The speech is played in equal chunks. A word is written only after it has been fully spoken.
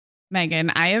Megan,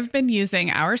 I have been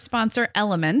using our sponsor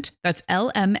Element, that's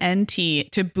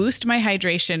LMNT, to boost my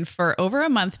hydration for over a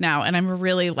month now, and I'm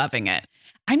really loving it.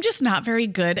 I'm just not very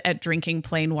good at drinking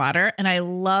plain water, and I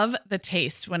love the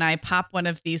taste when I pop one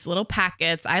of these little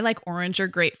packets. I like orange or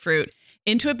grapefruit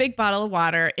into a big bottle of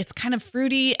water. It's kind of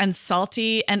fruity and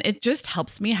salty, and it just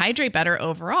helps me hydrate better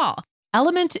overall.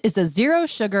 Element is a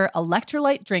zero-sugar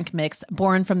electrolyte drink mix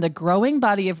born from the growing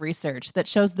body of research that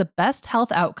shows the best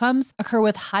health outcomes occur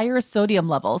with higher sodium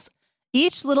levels.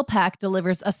 Each little pack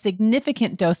delivers a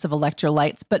significant dose of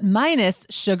electrolytes, but minus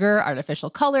sugar, artificial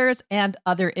colors, and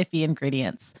other iffy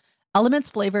ingredients. Element's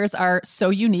flavors are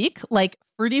so unique, like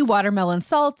fruity watermelon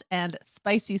salt and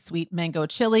spicy sweet mango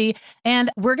chili. And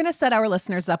we're going to set our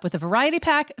listeners up with a variety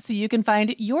pack so you can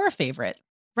find your favorite.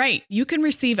 Right. You can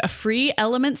receive a free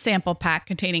Element sample pack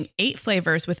containing 8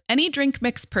 flavors with any drink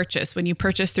mix purchase when you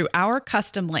purchase through our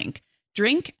custom link,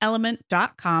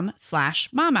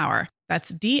 drinkelement.com/momhour.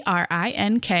 That's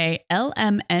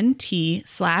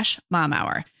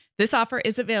DRINKLMNT/momhour. This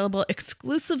is available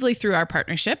exclusively through our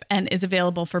partnership and is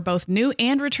available for both new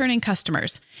and returning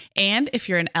customers. And if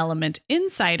you're an Element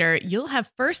insider, you'll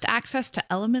have first access to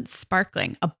Element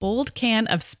Sparkling, a bold can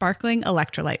of sparkling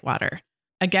electrolyte water.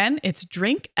 Again, it's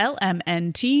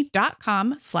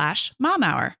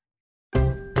drinklmnt.com/momhour.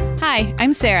 Hi,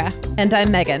 I'm Sarah. And I'm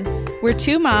Megan. We're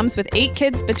 2 moms with 8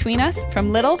 kids between us,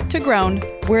 from little to grown.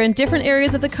 We're in different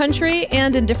areas of the country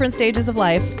and in different stages of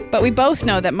life. But we both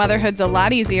know that motherhood's a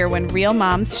lot easier when real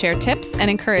moms share tips and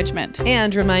encouragement.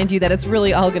 And remind you that it's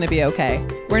really all going to be okay.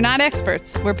 We're not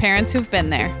experts. We're parents who've been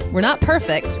there. We're not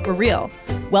perfect. We're real.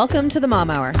 Welcome to the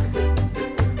Mom Hour.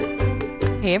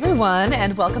 Hey everyone,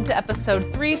 and welcome to episode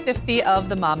 350 of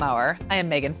the Mom Hour. I am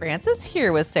Megan Francis,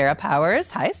 here with Sarah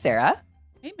Powers. Hi, Sarah.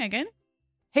 Hey, Megan.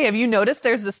 Hey, have you noticed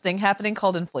there's this thing happening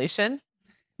called inflation?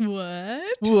 What?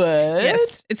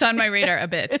 Yes, it's on my radar a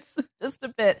bit. It's just a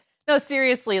bit. No,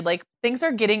 seriously, like things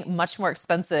are getting much more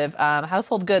expensive.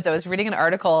 Household goods. I was reading an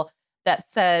article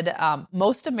that said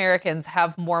most Americans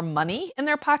have more money in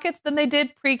their pockets than they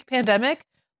did pre-pandemic.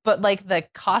 But like the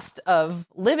cost of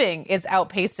living is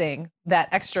outpacing that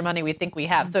extra money we think we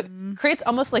have. So it creates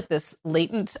almost like this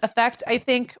latent effect, I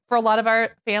think, for a lot of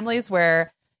our families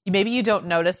where maybe you don't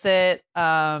notice it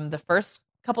the first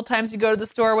couple times you go to the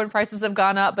store when prices have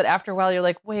gone up. But after a while, you're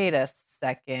like, wait a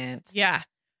second. Yeah.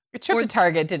 Your trip to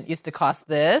Target didn't used to cost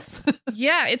this.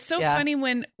 Yeah. It's so funny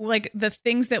when like the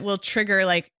things that will trigger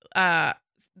like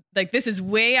this is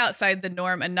way outside the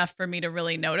norm enough for me to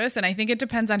really notice. And I think it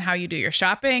depends on how you do your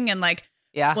shopping and like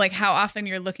how often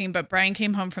you're looking. But Brian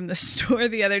came home from the store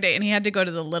the other day and he had to go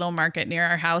to the little market near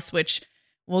our house, which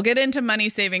we'll get into money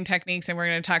saving techniques. And we're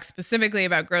going to talk specifically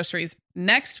about groceries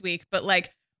next week. But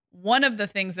like one of the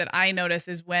things that I notice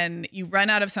is when you run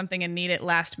out of something and need it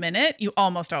last minute, you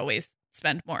almost always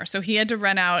spend more. So he had to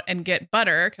run out and get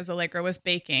butter because Allegra was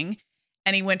baking.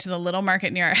 And he went to the little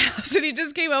market near our house and he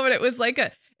just came home and it was like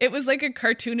a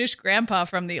cartoonish grandpa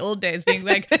from the old days being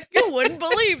like, you wouldn't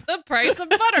believe the price of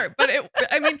butter. But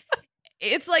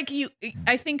it's like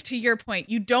I think to your point,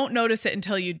 you don't notice it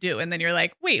until you do. And then you're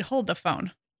like, wait, hold the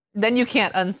phone. Then you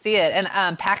can't unsee it. And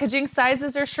packaging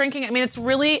sizes are shrinking. I mean,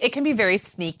 it can be very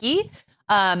sneaky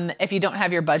if you don't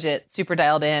have your budget super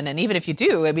dialed in. And even if you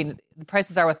do, I mean, the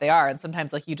prices are what they are. And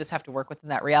sometimes like you just have to work within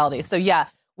that reality. So yeah.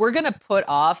 We're going to put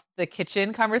off the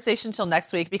kitchen conversation till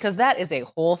next week because that is a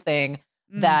whole thing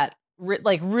that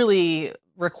really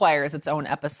requires its own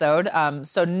episode.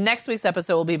 So next week's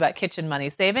episode will be about kitchen money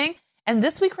saving. And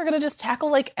this week we're going to just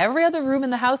tackle like every other room in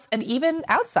the house and even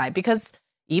outside because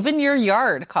even your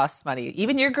yard costs money.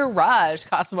 Even your garage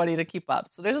costs money to keep up.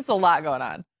 So there's just a lot going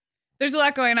on. There's a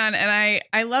lot going on. And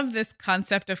I love this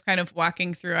concept of kind of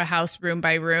walking through a house room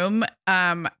by room.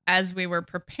 As we were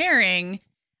preparing,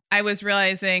 I was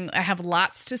realizing I have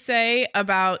lots to say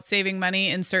about saving money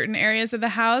in certain areas of the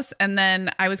house. And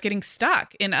then I was getting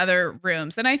stuck in other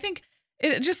rooms. And I think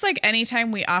just like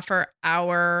anytime we offer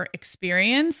our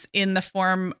experience in the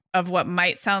form of what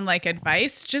might sound like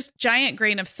advice, just giant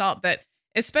grain of salt that,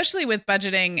 especially with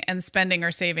budgeting and spending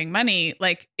or saving money,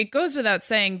 like it goes without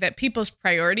saying that people's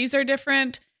priorities are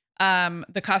different.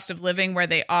 The cost of living where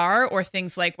they are, or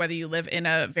things like whether you live in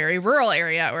a very rural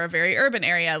area or a very urban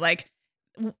area, like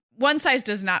one size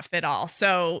does not fit all.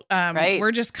 So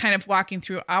we're just kind of walking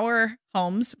through our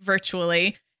homes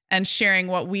virtually and sharing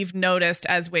what we've noticed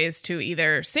as ways to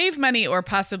either save money or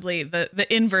possibly the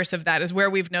inverse of that is where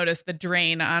we've noticed the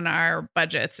drain on our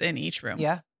budgets in each room.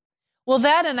 Yeah. Well,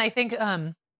 that, and I think,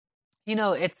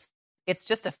 it's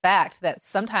just a fact that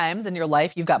sometimes in your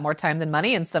life you've got more time than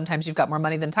money and sometimes you've got more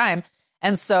money than time.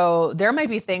 And so there might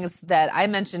be things that I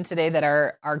mentioned today that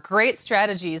are great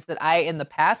strategies that I in the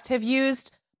past have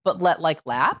used, but let like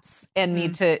lapse and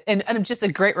need to, and just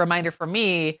a great reminder for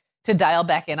me to dial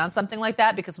back in on something like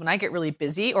that. Because when I get really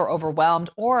busy or overwhelmed,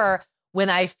 or when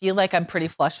I feel like I'm pretty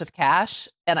flush with cash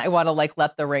and I want to like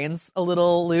let the reins a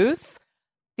little loose,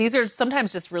 these are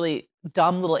sometimes just really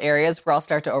dumb little areas where I'll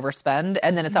start to overspend.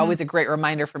 And then it's always a great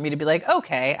reminder for me to be like,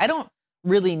 okay, I don't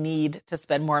really need to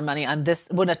spend more money on this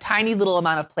when a tiny little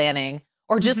amount of planning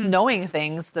or just knowing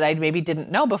things that I maybe didn't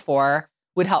know before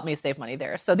would help me save money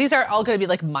there. So these are all going to be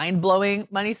like mind-blowing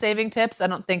money saving tips. I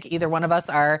don't think either one of us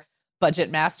are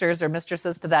budget masters or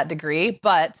mistresses to that degree,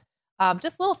 but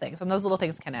just little things. And those little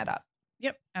things can add up.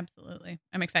 Yep, absolutely.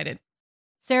 I'm excited.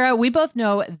 Sarah, we both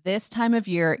know this time of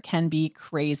year can be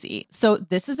crazy. So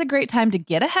this is a great time to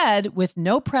get ahead with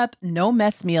no prep, no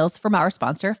mess meals from our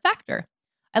sponsor, Factor.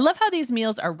 I love how these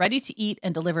meals are ready to eat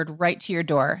and delivered right to your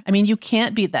door. I mean, you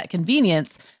can't beat that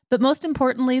convenience, but most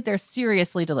importantly, they're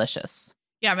seriously delicious.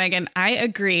 Yeah, Megan, I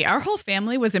agree. Our whole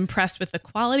family was impressed with the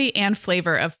quality and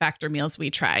flavor of Factor meals we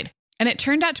tried. And it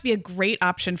turned out to be a great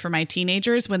option for my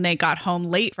teenagers when they got home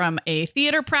late from a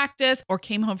theater practice or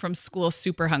came home from school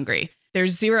super hungry.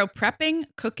 There's zero prepping,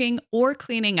 cooking, or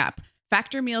cleaning up.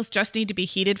 Factor meals just need to be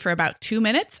heated for about 2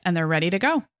 minutes and they're ready to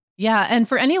go. Yeah, and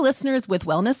for any listeners with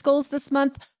wellness goals this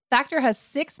month, Factor has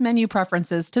 6 menu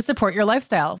preferences to support your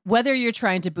lifestyle. Whether you're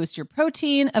trying to boost your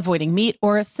protein, avoiding meat,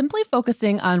 or simply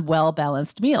focusing on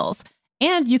well-balanced meals.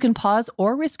 And you can pause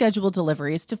or reschedule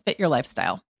deliveries to fit your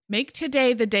lifestyle. Make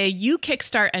today the day you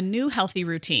kickstart a new healthy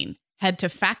routine. Head to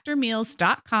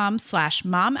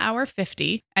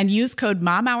factormeals.com/momhour50 and use code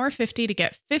momhour50 to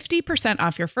get 50%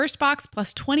 off your first box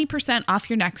plus 20% off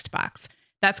your next box.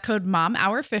 That's code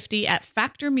momhour50 at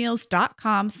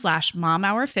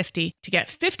factormeals.com/momhour50 to get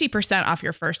 50% off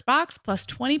your first box plus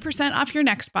 20% off your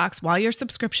next box while your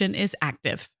subscription is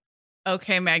active.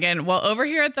 Okay, Megan. Well, over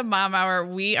here at the Mom Hour,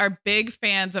 we are big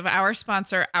fans of our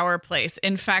sponsor, Our Place.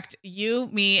 In fact, you,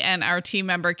 me, and our team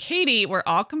member, Katie, were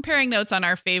all comparing notes on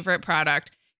our favorite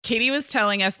product. Katie was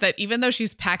telling us that even though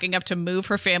she's packing up to move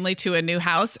her family to a new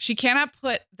house, she cannot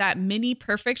put that mini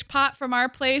perfect pot from Our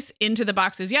Place into the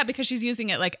boxes yet because she's using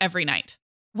it like every night.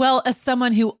 Well, as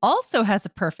someone who also has a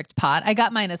perfect pot, I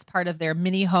got mine as part of their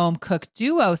mini home cook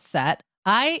duo set.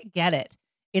 I get it.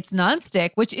 It's nonstick,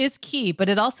 which is key, but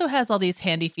it also has all these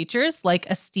handy features like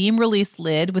a steam release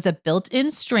lid with a built-in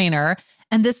strainer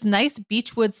and this nice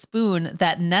beechwood spoon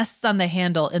that nests on the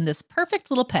handle in this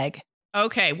perfect little peg.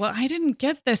 Okay, well, I didn't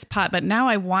get this pot, but now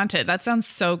I want it. That sounds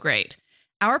so great.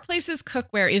 Our Place's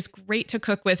cookware is great to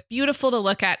cook with, beautiful to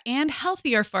look at, and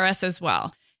healthier for us as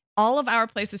well. All of Our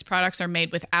Place's products are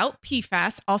made without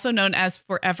PFAS, also known as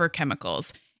forever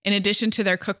chemicals. In addition to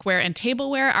their cookware and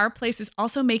tableware, Our Place is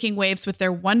also making waves with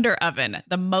their Wonder Oven,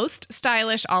 the most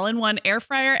stylish all-in-one air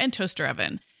fryer and toaster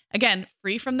oven. Again,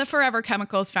 free from the forever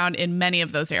chemicals found in many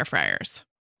of those air fryers.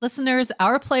 Listeners,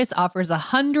 Our Place offers a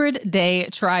 100-day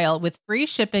trial with free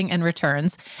shipping and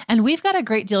returns, and we've got a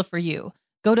great deal for you.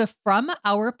 Go to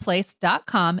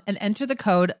FromOurPlace.com and enter the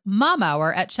code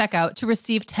MOMHOUR at checkout to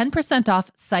receive 10%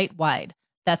 off site-wide.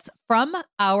 That's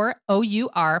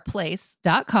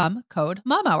FromOurPlace.com, code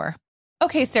MOMHOUR.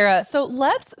 Okay, Sarah, so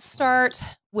let's start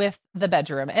with the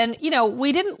bedroom. And,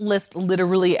 we didn't list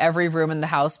literally every room in the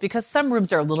house because some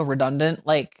rooms are a little redundant.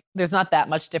 Like there's not that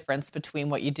much difference between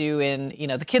what you do in,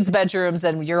 the kids' bedrooms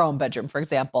and your own bedroom, for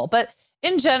example. But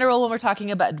in general, when we're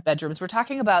talking about bedrooms, we're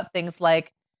talking about things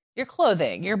like your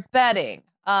clothing, your bedding,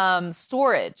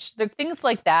 storage, the things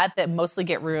like that mostly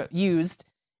get used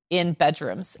in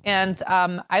bedrooms. And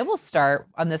I will start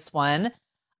on this one.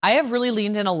 I have really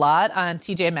leaned in a lot on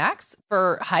TJ Maxx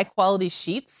for high quality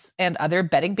sheets and other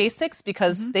bedding basics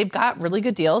because they've got really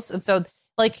good deals. And so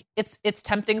it's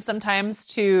tempting sometimes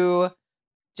to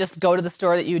just go to the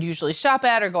store that you would usually shop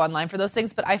at or go online for those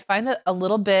things. But I find that a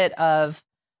little bit of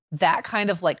that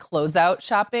kind of like closeout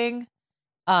shopping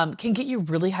can get you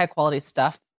really high quality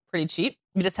stuff pretty cheap.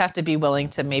 You just have to be willing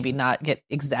to maybe not get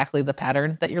exactly the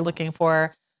pattern that you're looking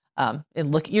for.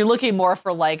 You're looking more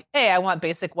for like, hey, I want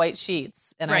basic white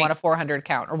sheets and I want a 400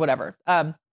 count or whatever.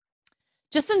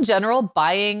 Just in general,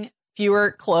 buying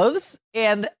fewer clothes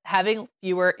and having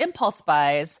fewer impulse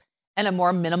buys and a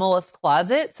more minimalist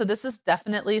closet. So this is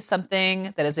definitely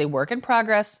something that is a work in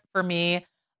progress for me.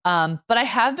 But I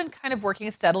have been kind of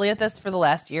working steadily at this for the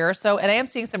last year or so, and I am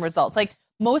seeing some results. Like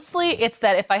mostly it's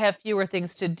that if I have fewer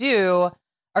things to do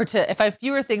if I have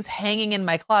fewer things hanging in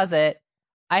my closet,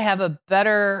 I have a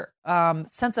better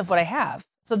sense of what I have.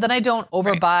 So then I don't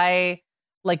overbuy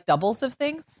like doubles of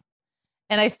things.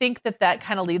 And I think that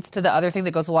kind of leads to the other thing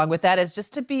that goes along with that is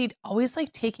just to be always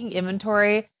like taking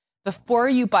inventory before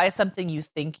you buy something you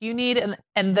think you need.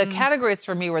 And the categories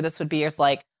for me where this would be is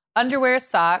like underwear,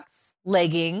 socks,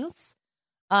 leggings,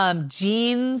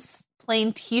 jeans,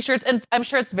 plain t-shirts. And I'm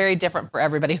sure it's very different for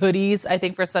everybody. Hoodies, I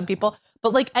think for some people,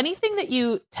 but like anything that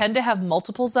you tend to have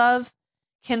multiples of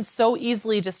can so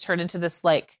easily just turn into this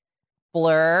like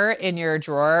blur in your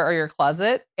drawer or your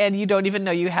closet, and you don't even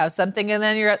know you have something. And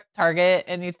then you're at Target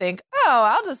and you think, oh,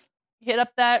 I'll just hit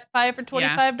up that 5 for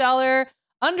 $25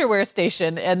 underwear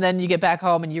station. And then you get back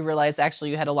home and you realize actually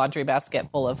you had a laundry basket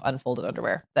full of unfolded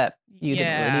underwear that you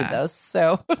didn't really need those.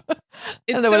 So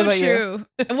it's so true.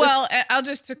 Well, I'll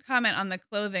just to comment on the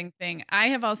clothing thing. I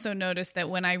have also noticed that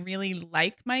when I really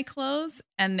like my clothes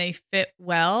and they fit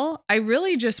well, I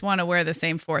really just want to wear the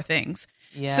same 4 things.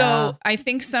 Yeah. So I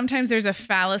think sometimes there's a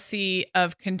fallacy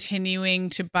of continuing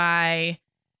to buy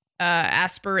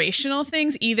aspirational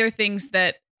things, either things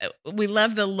that we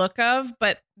love the look of,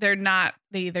 but they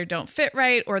either don't fit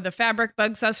right or the fabric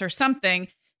bugs us or something.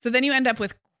 So then you end up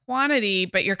with quantity,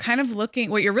 but you're kind of what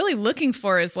you're really looking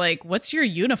for is like, what's your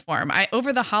uniform?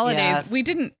 Over the holidays, we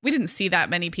didn't see that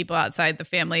many people outside the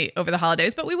family over the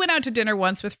holidays, but we went out to dinner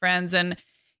once with friends and,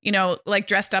 you know, like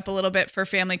dressed up a little bit for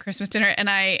family Christmas dinner.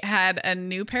 And I had a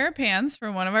new pair of pants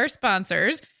from one of our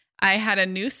sponsors. I had a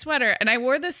new sweater and I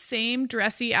wore the same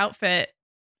dressy outfit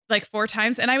like 4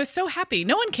 times. And I was so happy.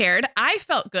 No one cared. I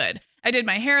felt good. I did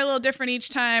my hair a little different each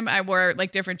time. I wore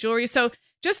like different jewelry. So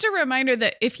just a reminder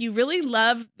that if you really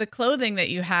love the clothing that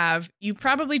you have, you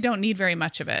probably don't need very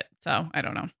much of it. So I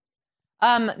don't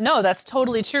know. No, that's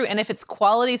totally true. And if it's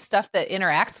quality stuff that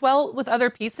interacts well with other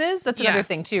pieces, that's another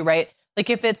thing too, right? Like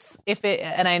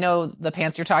and I know the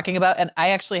pants you're talking about, and I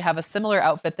actually have a similar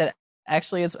outfit that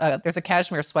actually is, there's a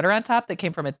cashmere sweater on top that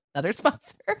came from another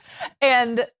sponsor.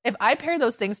 And if I pair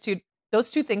those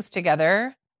two things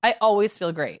together, I always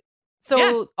feel great.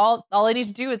 So all I need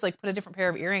to do is like put a different pair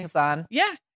of earrings on.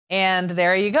 Yeah. And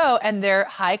there you go. And they're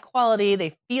high quality.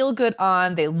 They feel good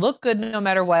on, they look good no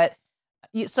matter what.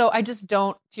 So I just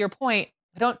don't, to your point,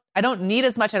 I don't need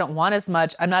as much. I don't want as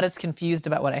much. I'm not as confused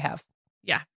about what I have.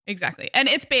 Yeah, exactly. And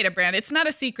it's Beta Brand. It's not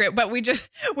a secret, but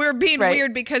we're being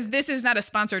weird because this is not a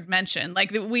sponsored mention. Like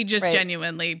we just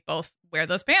genuinely both wear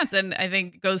those pants. And I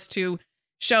think it goes to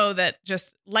show that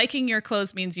just liking your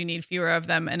clothes means you need fewer of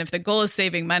them. And if the goal is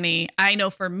saving money, I know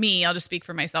for me, I'll just speak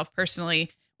for myself personally,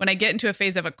 when I get into a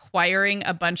phase of acquiring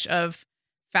a bunch of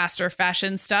faster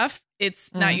fashion stuff,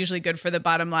 it's not usually good for the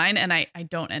bottom line. And I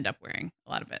don't end up wearing a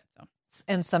lot of it. So.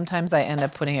 And sometimes I end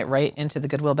up putting it right into the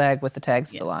Goodwill bag with the tag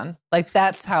still on. Like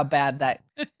that's how bad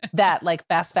that like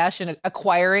fast fashion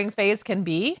acquiring phase can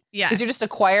be. Yeah. Because you're just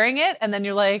acquiring it and then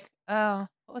you're like, oh,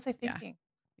 what was I thinking?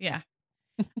 Yeah.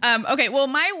 Okay. Well,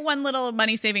 my one little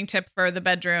money saving tip for the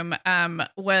bedroom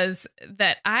was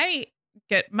that I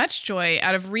get much joy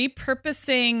out of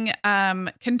repurposing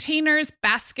containers,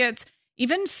 baskets,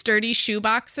 even sturdy shoe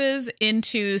boxes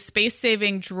into space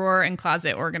saving drawer and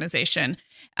closet organization.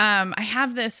 I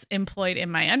have this employed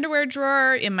in my underwear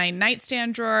drawer, in my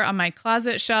nightstand drawer, on my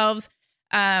closet shelves.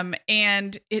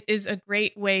 And it is a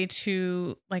great way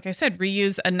to, like I said,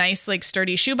 reuse a nice, like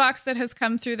sturdy shoebox that has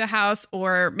come through the house,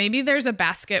 or maybe there's a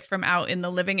basket from out in the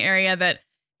living area that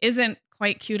isn't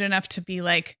quite cute enough to be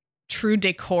like true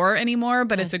decor anymore,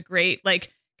 but it's a great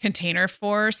like container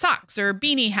for socks or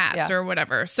beanie hats or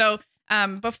whatever. So,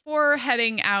 before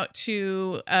heading out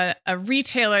to a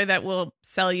retailer that will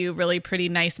sell you really pretty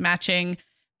nice matching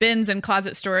bins and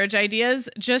closet storage ideas,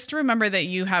 just remember that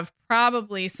you have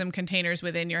probably some containers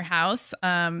within your house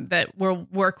that will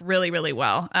work really, really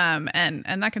well.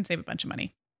 And that can save a bunch of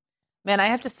money. Man, I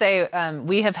have to say,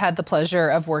 we have had the pleasure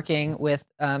of working with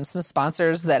some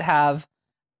sponsors that have,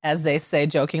 as they say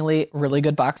jokingly, really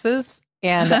good boxes.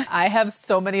 And I have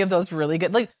so many of those really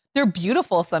good, like they're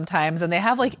beautiful sometimes. And they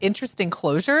have like interesting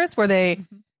closures where they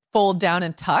fold down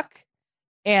and tuck.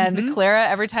 And Clara,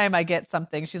 every time I get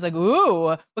something, she's like, ooh,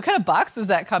 what kind of box does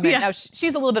that come in? Now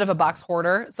she's a little bit of a box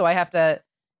hoarder. So I have to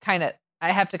kind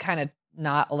of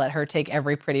not let her take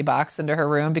every pretty box into her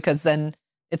room because then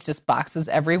it's just boxes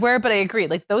everywhere. But I agree.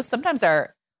 Like those sometimes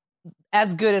are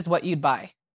as good as what you'd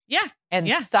buy. Yeah. And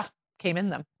stuff came in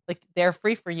them. Like they're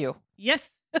free for you. Yes,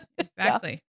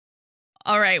 exactly.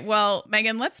 All right. Well,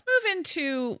 Megan, let's move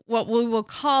into what we will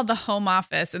call the home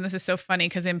office. And this is so funny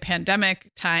because in pandemic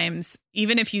times,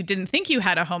 even if you didn't think you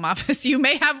had a home office, you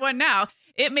may have one now.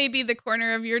 It may be the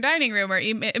corner of your dining room, or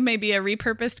it may be a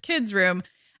repurposed kids' room.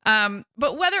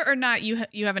 But whether or not you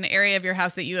have an area of your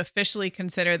house that you officially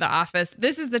consider the office,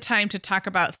 this is the time to talk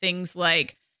about things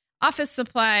like office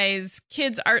supplies,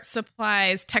 kids art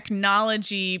supplies,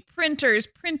 technology, printers,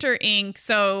 printer ink.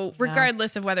 So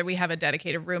regardless of whether we have a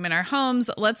dedicated room in our homes,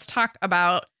 let's talk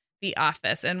about the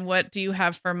office and what do you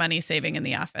have for money saving in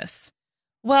the office?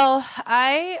 Well,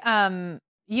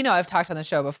 I've talked on the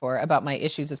show before about my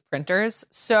issues with printers.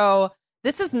 So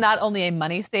this is not only a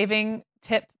money saving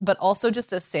tip, but also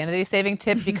just a sanity saving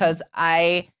tip because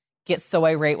I get so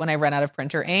irate when I run out of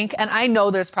printer ink. And I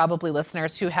know there's probably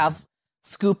listeners who have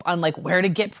scoop on like where to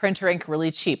get printer ink really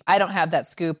cheap. I don't have that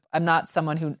scoop. I'm not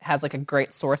someone who has like a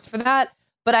great source for that,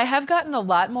 but I have gotten a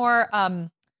lot more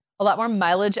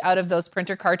mileage out of those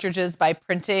printer cartridges by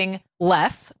printing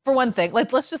less. For one thing,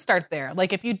 like let's just start there.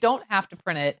 Like if you don't have to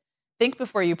print it, think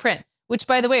before you print, which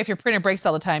by the way, if your printer breaks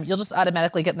all the time, you'll just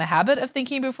automatically get in the habit of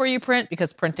thinking before you print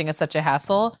because printing is such a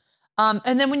hassle.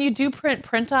 And then when you do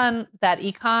print on that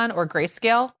Econ or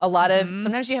Grayscale, a lot of,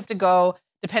 sometimes you have to go,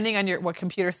 depending on what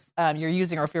computer you're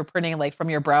using, or if you're printing like from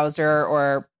your browser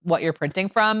or what you're printing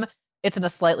from, it's in a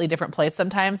slightly different place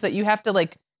sometimes, but you have to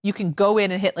you can go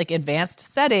in and hit like advanced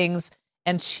settings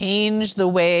and change the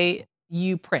way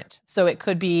you print. So it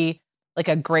could be like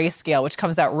a Grayscale, which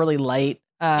comes out really light,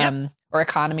 or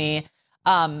economy.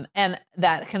 And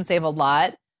that can save a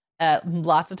lot.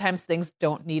 Lots of times things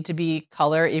don't need to be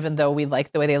color, even though we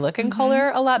like the way they look in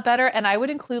color a lot better. And I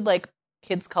would include like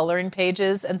kids coloring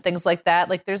pages and things like that.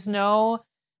 Like there's no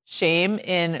shame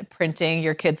in printing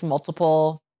your kids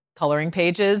multiple coloring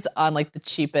pages on like the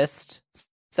cheapest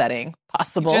setting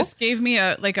possible. You just gave me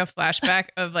a flashback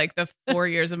of like the 4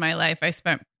 years of my life I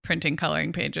spent printing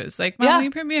coloring pages. Like, Mom, will you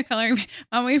print me a coloring page?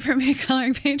 Mom, will you print me a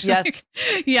coloring page? Yes.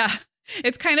 Like, yeah.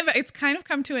 It's kind of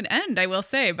come to an end, I will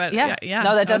say, but yeah.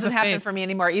 No, that doesn't happen for me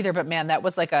anymore either. But man, that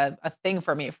was like a thing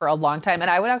for me for a long time.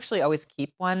 And I would actually always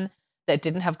keep one that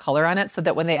didn't have color on it so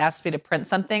that when they asked me to print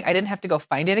something, I didn't have to go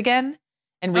find it again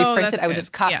and reprint it. I would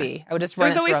just copy. Yeah. I would just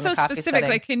run it through on the copy setting. It was always so specific.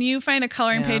 Like, can you find a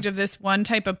coloring page of this one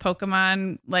type of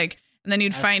Pokemon? Like, and then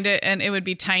you'd find it and it would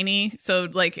be tiny. So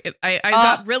like I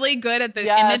got really good at the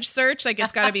image search. Like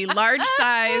it's got to be large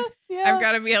size. I've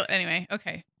got to be anyway.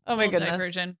 Okay. Oh my goodness.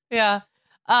 Diversion. Yeah.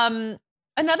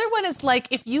 Another one is like,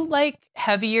 if you like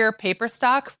heavier paper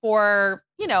stock for,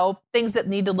 things that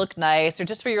need to look nice or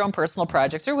just for your own personal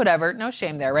projects or whatever, no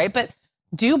shame there, right? But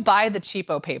do buy the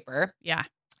cheapo paper. Yeah.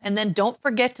 And then don't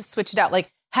forget to switch it out.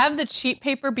 Like have the cheap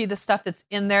paper be the stuff that's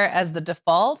in there as the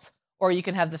default, or you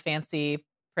can have the fancy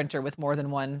printer with more than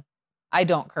one. I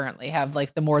don't currently have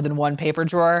like the more than one paper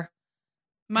drawer.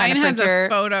 Mine has a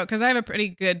photo because I have a pretty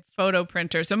good photo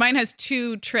printer. So mine has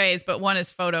 2 trays, but one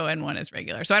is photo and one is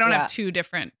regular. So I don't have 2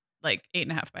 different like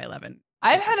 8.5 by 11.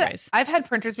 I've had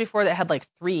printers before that had like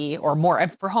 3 or more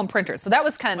for home printers. So that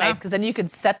was kind of nice because then you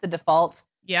could set the default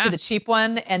to the cheap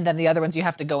one, and then the other ones you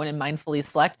have to go in and mindfully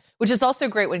select, which is also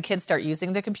great when kids start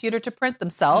using the computer to print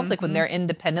themselves. Like when they're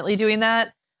independently doing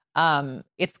that.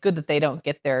 It's good that they don't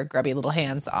get their grubby little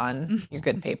hands on your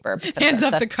good paper. Hands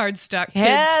off the cardstock.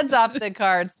 Hands off the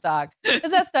cardstock. Because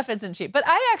that stuff isn't cheap. But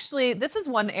this is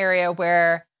one area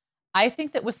where I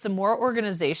think that with some more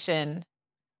organization,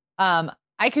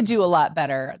 I could do a lot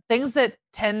better. Things that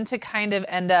tend to kind of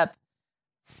end up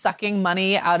sucking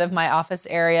money out of my office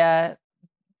area,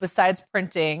 besides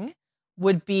printing,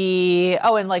 would be,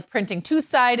 and like printing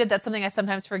 2-sided. That's something I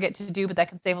sometimes forget to do, but that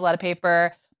can save a lot of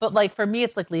paper. But like for me,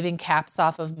 it's like leaving caps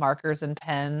off of markers and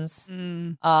pens,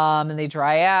 and they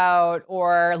dry out,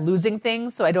 or losing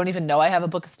things. So I don't even know I have a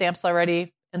book of stamps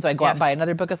already. And so I go out and buy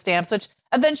another book of stamps, which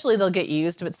eventually they'll get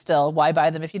used, but still, why buy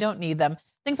them if you don't need them?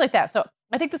 Things like that. So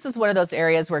I think this is one of those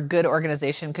areas where good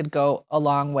organization could go a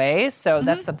long way. So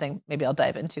that's something maybe I'll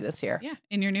dive into this year. Yeah.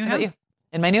 In your new house.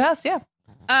 In my new house. Yeah.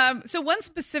 So one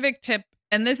specific tip,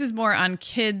 and this is more on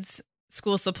kids'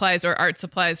 school supplies or art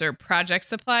supplies or project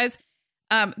supplies.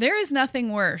 There is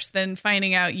nothing worse than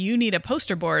finding out you need a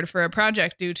poster board for a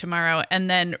project due tomorrow and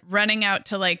then running out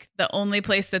to like the only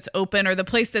place that's open or the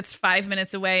place that's 5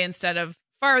 minutes away instead of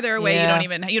farther away.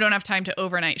 Yeah. You don't have time to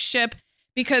overnight ship,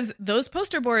 because those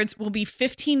poster boards will be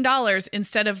 $15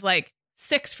 instead of like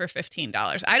 6 for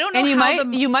 $15. I don't know.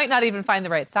 And you might not even find the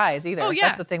right size either. Oh, yeah.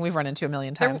 That's the thing we've run into a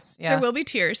million times. There will be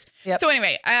tiers. Yep. So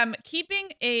anyway, keeping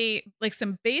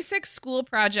some basic school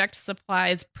project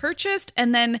supplies purchased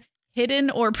and then hidden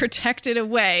or protected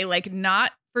away, like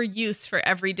not for use for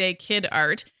everyday kid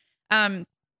art,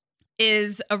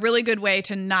 is a really good way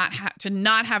to not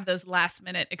have those last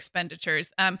minute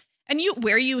expenditures. And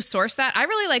where you source that, I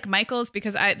really like Michael's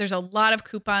because there's a lot of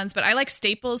coupons, but I like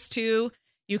Staples too.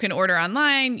 You can order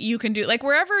online. You can do like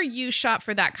wherever you shop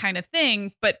for that kind of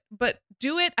thing, but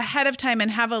do it ahead of time and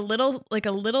have a little,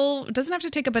 it doesn't have to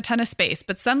take up a ton of space,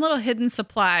 but some little hidden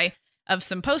supply of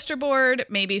some poster board,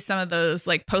 maybe some of those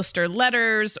like poster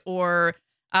letters or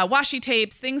washi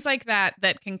tapes, things like that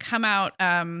can come out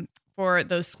for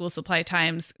those school supply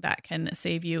times that can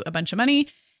save you a bunch of money.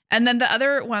 And then the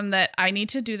other one that I need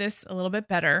to do this a little bit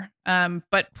better,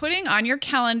 but putting on your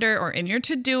calendar or in your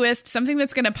Todoist, something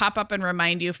that's going to pop up and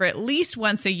remind you for at least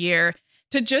once a year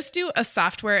to just do a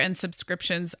software and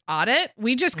subscriptions audit.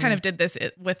 We just kind of did this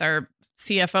with our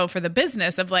CFO for the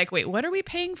business of like, wait, what are we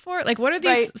paying for? Like, what are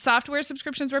these software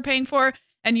subscriptions we're paying for?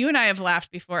 And you and I have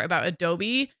laughed before about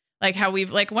Adobe, like how we've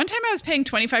like one time I was paying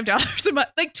 $25 a month,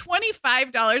 like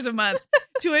 $25 a month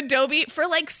to Adobe for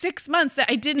like 6 months that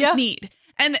I didn't need.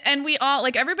 And we all,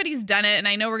 like, everybody's done it. And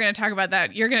I know we're going to talk about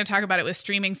that. You're going to talk about it with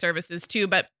streaming services too.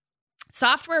 But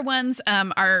software ones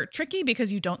are tricky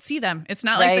because you don't see them. It's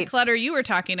not like the clutter you were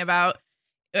talking about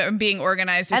being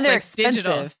organized. It's and they're like expensive.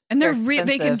 Digital. And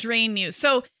they can drain you.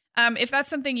 So if that's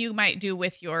something you might do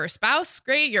with your spouse,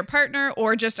 great, your partner,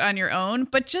 or just on your own,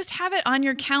 but just have it on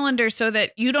your calendar so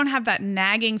that you don't have that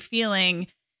nagging feeling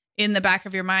in the back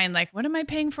of your mind, like, what am I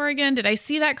paying for again? Did I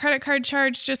see that credit card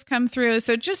charge just come through?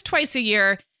 So just twice a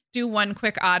year, do one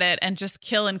quick audit and just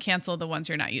kill and cancel the ones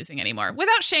you're not using anymore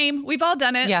without shame. We've all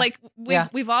done it. Yeah. Like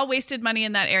we've all wasted money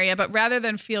in that area, but rather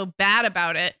than feel bad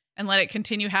about it and let it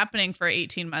continue happening for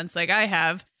 18 months, like I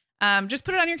have, just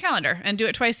put it on your calendar and do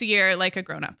it twice a year, like a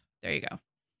grown up. There you go.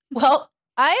 Well,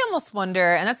 I almost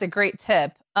wonder, and that's a great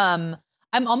tip. I'm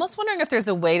almost wondering if there's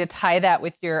a way to tie that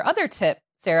with your other tip,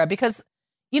 Sarah, because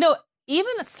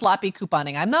even a sloppy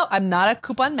couponing. I'm not a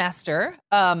coupon master.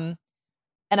 And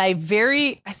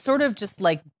I sort of just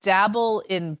like dabble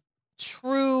in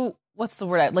true, what's the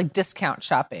word? Like discount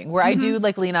shopping, where I do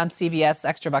like lean on CVS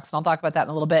extra bucks. And I'll talk about that in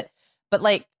a little bit. But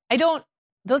like,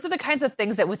 those are the kinds of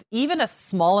things that with even a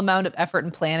small amount of effort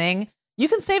and planning, you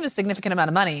can save a significant amount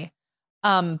of money.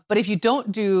 But if you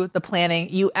don't do the planning,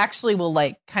 you actually will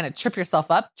like kind of trip yourself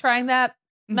up trying that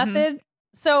method.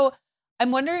 So I'm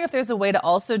wondering if there's a way to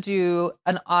also do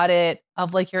an audit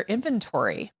of like your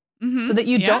inventory so that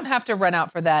you don't have to run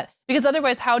out for that. Because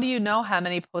otherwise, how do you know how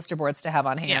many poster boards to have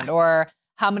on hand or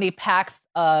how many packs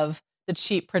of the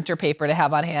cheap printer paper to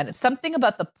have on hand? It's something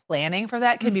about the planning for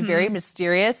that can be very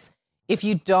mysterious if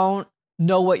you don't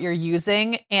know what you're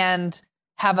using and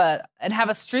have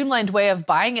a streamlined way of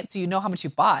buying it so you know how much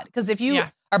you bought. Because if you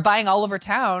are buying all over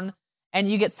town and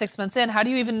you get 6 months in, how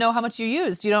do you even know how much you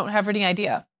used? You don't have any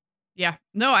idea. Yeah.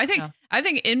 No, I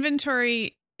think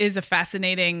inventory is a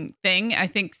fascinating thing. I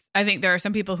think there are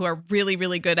some people who are really,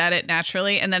 really good at it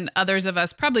naturally. And then others of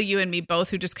us, probably you and me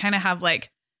both, who just kind of have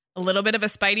like a little bit of a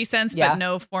spidey sense, but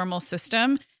no formal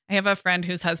system. I have a friend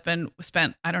whose husband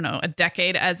spent, I don't know, a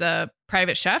decade as a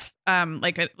private chef,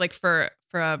 for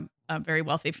a very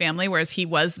wealthy family, whereas he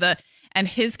was and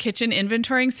his kitchen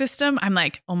inventorying system, I'm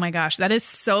like, oh my gosh, that is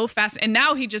so fast. And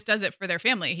now he just does it for their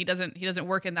family. He doesn't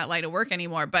work in that line of work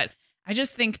anymore. But I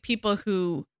just think people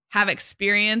who have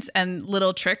experience and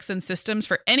little tricks and systems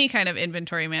for any kind of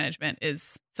inventory management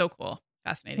is so cool.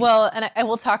 Fascinating. Well, and I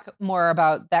will talk more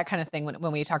about that kind of thing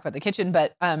when we talk about the kitchen.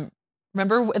 But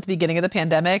remember at the beginning of the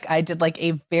pandemic, I did like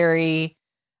a very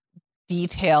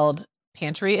detailed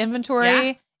pantry inventory.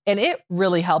 Yeah. And it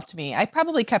really helped me. I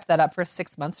probably kept that up for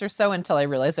 6 months or so until I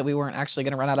realized that we weren't actually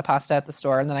going to run out of pasta at the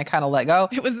store. And then I kind of let go.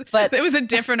 It was a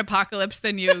different apocalypse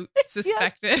than you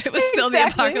suspected. Yes, it was still the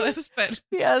apocalypse, but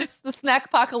yes, the snack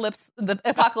apocalypse, the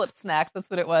apocalypse snacks.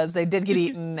 That's what it was. They did get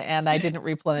eaten and I didn't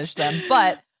replenish them.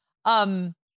 But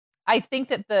I think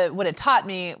that what it taught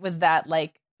me was that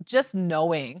like just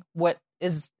knowing what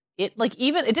is it, like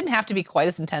even it didn't have to be quite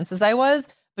as intense as I was,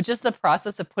 but just the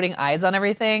process of putting eyes on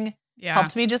everything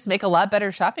helped me just make a lot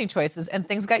better shopping choices and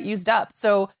things got used up.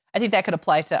 So I think that could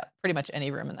apply to pretty much any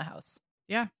room in the house.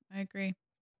 Yeah, I agree.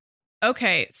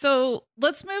 Okay, so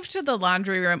let's move to the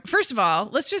laundry room. First of all,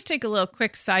 let's just take a little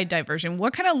quick side diversion.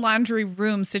 What kind of laundry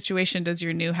room situation does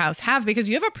your new house have? Because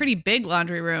you have a pretty big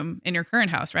laundry room in your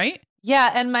current house, right? Yeah,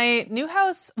 and my new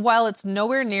house, while it's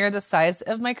nowhere near the size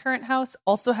of my current house,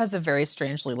 also has a very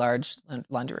strangely large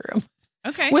laundry room.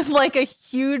 Okay. With like a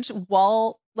huge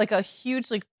wall, like a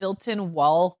huge like built-in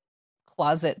wall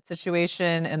closet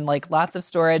situation and like lots of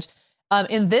storage.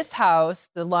 In this house,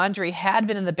 the laundry had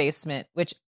been in the basement,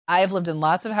 which I've lived in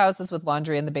lots of houses with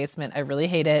laundry in the basement. I really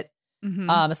hate it.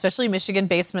 Especially Michigan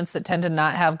basements that tend to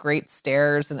not have great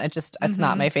stairs. And it's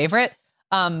not my favorite.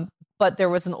 But there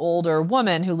was an older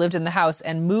woman who lived in the house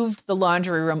and moved the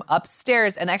laundry room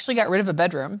upstairs and actually got rid of a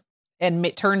bedroom and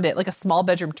turned it, like a small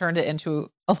bedroom, turned it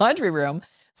into a laundry room.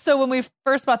 So when we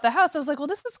first bought the house, I was like, well,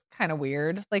 this is kind of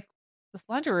weird. Like this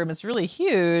laundry room is really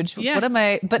huge. Yeah.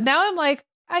 But now I'm like,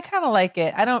 I kind of like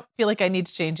it. I don't feel like I need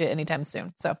to change it anytime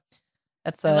soon. So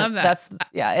I love that.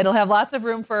 It'll have lots of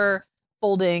room for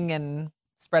folding and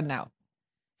spreading out.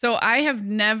 So I have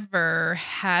never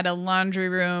had a laundry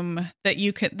room that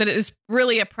is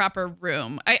really a proper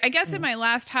room. I guess in my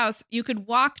last house, you could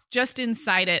walk just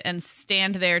inside it and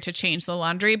stand there to change the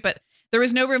laundry, but there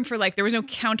was no room for there was no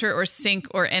counter or sink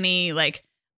or any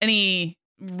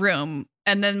room.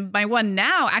 And then my one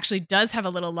now actually does have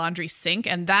a little laundry sink,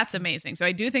 and that's amazing. So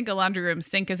I do think a laundry room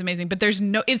sink is amazing, but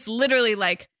it's literally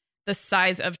like the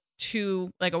size of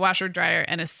two, like a washer dryer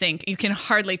and a sink. You can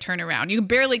hardly turn around. You can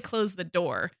barely close the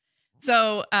door.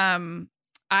 So I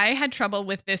had trouble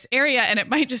with this area, and it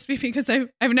might just be because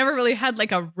I've never really had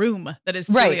like a room that is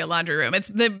truly a laundry room. It's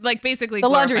basically the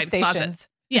laundry station. Closets.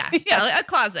 Yeah, yes. A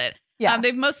closet. Yeah.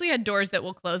 They've mostly had doors that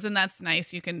will close, and that's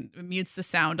nice. You can mute the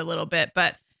sound a little bit,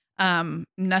 but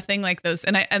nothing like those.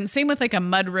 And same with like a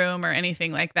mud room or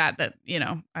anything like that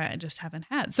I just haven't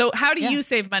had. So how do you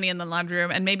save money in the laundry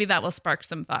room? And maybe that will spark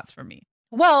some thoughts for me.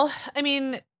 Well, I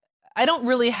mean, I don't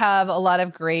really have a lot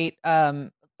of great,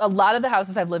 a lot of the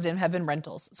houses I've lived in have been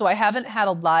rentals. So I haven't had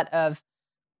a lot of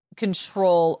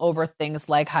control over things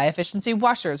like high efficiency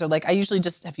washers, or like I usually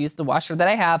just have used the washer that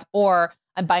I have, or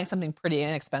I'm buying something pretty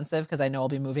inexpensive because I know I'll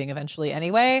be moving eventually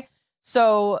anyway.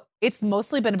 So it's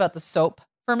mostly been about the soap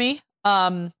for me,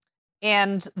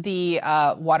 and the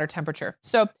water temperature.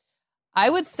 So I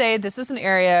would say this is an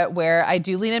area where I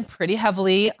do lean in pretty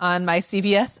heavily on my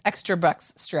CVS Extra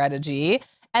Bucks strategy.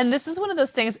 And this is one of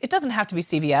those things, it doesn't have to be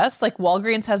CVS. Like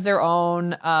Walgreens has their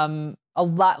own, a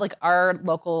lot, like our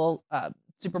local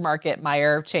supermarket,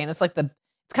 Meijer chain. It's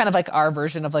kind of like our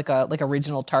version of like a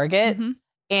regional Target. Mm-hmm.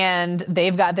 And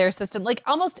they've got their system. Like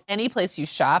almost any place you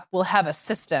shop will have a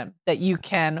system that you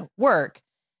can work.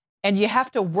 And you have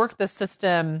to work the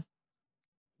system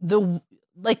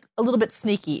like a little bit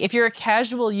sneaky. If you're a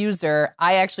casual user,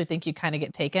 I actually think you kind of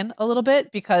get taken a little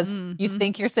bit because you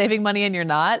think you're saving money and you're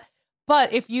not.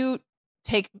 But if you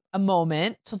take a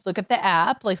moment to look at the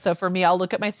app, like, so for me, I'll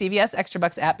look at my CVS Extra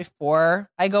Bucks app before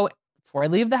I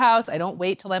leave the house. I don't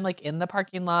wait till I'm like in the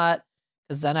parking lot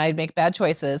because then I'd make bad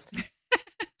choices.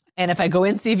 And if I go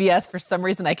in CVS, for some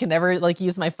reason, I can never like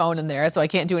use my phone in there. So I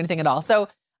can't do anything at all. So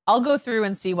I'll go through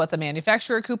and see what the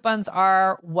manufacturer coupons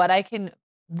are, what I can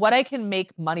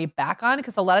make money back on.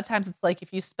 Because a lot of times it's like,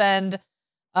 if you spend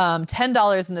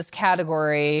 $10 in this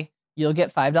category, you'll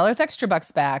get $5 Extra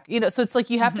Bucks back. So it's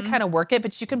like you have to kind of work it,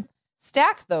 but you can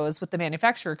stack those with the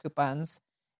manufacturer coupons.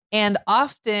 And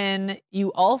often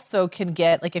you also can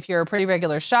get, like, if you're a pretty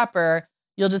regular shopper,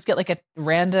 you'll just get like a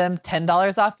random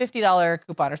 $10 off $50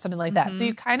 coupon or something like that. So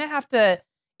you kind of have to,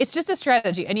 it's just a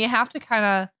strategy, and you have to kind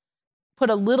of put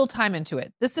a little time into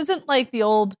it. This isn't like the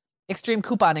old extreme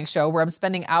couponing show where I'm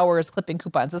spending hours clipping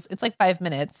coupons. It's like 5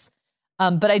 minutes.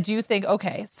 But I do think,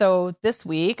 okay, so this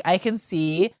week I can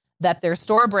see that their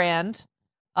store brand,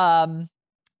 laundry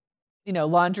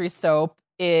soap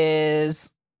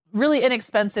is really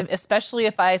inexpensive, especially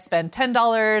if I spend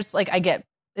 $10. Like I get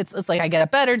a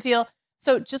better deal.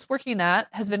 So just working that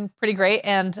has been pretty great.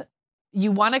 And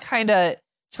you want to kind of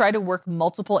try to work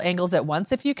multiple angles at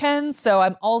once if you can. So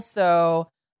I'm also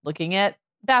looking at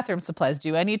bathroom supplies.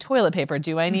 Do I need toilet paper?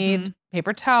 Do I need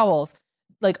paper towels?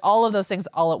 Like all of those things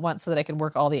all at once so that I can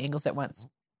work all the angles at once.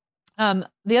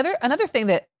 Another thing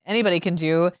that anybody can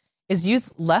do is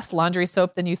use less laundry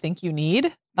soap than you think you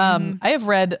need. I have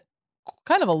read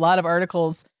kind of a lot of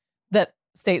articles that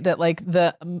state that like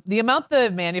the amount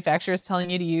the manufacturer is telling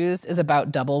you to use is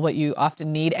about double what you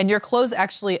often need. And your clothes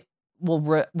actually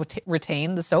will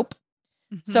retain the soap.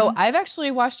 So I've actually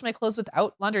washed my clothes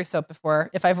without laundry soap before.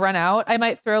 If I've run out, I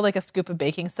might throw like a scoop of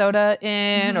baking soda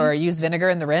in or use vinegar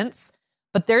in the rinse.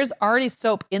 But there's already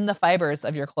soap in the fibers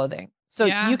of your clothing. So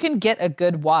you can get a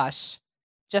good wash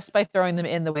just by throwing them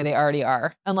in the way they already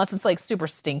are, unless it's like super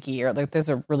stinky or like there's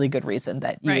a really good reason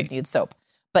that you would need soap.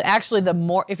 But actually,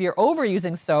 if you're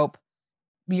overusing soap,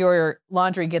 your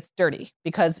laundry gets dirty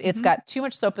because it's got too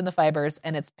much soap in the fibers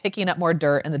and it's picking up more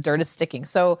dirt and the dirt is sticking.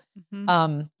 So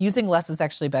using less is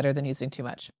actually better than using too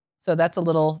much. So that's a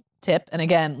little tip. And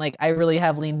again, like I really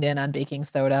have leaned in on baking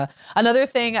soda. Another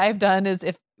thing I've done is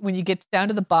when you get down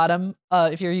to the bottom,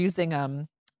 if you're using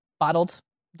bottled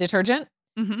detergent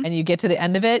and you get to the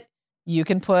end of it, you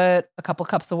can put a couple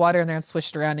cups of water in there and swish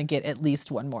it around and get at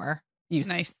least one more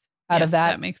use out of that.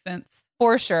 That makes sense.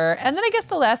 For sure. And then I guess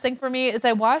the last thing for me is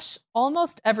I wash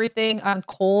almost everything on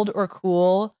cold or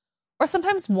cool or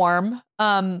sometimes warm.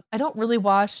 I don't really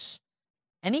wash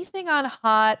anything on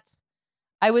hot.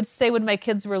 I would say when my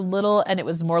kids were little and it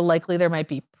was more likely there might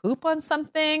be poop on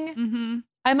something,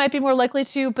 I might be more likely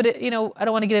to, but I don't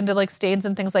want to get into like stains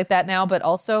and things like that now, but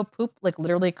also poop like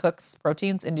literally cooks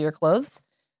proteins into your clothes.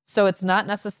 So it's not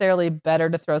necessarily better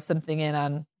to throw something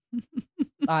in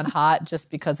on hot just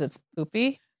because it's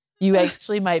poopy. You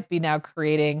actually might be now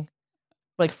creating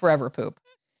like forever poop.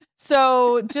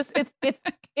 So just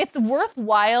it's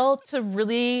worthwhile to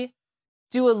really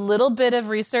do a little bit of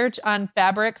research on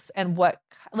fabrics and what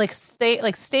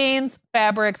stains,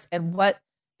 fabrics, and what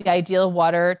the ideal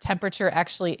water temperature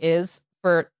actually is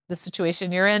for the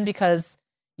situation you're in, because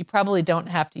you probably don't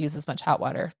have to use as much hot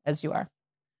water as you are.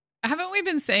 Haven't we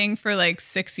been saying for like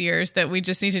 6 years that we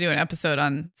just need to do an episode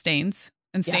on stains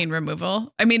and stain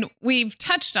removal? I mean, we've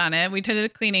touched on it. We did a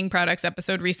cleaning products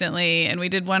episode recently, and we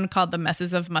did one called The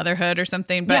Messes of Motherhood or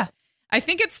something. But I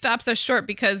think it stops us short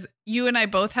because you and I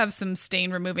both have some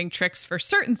stain removing tricks for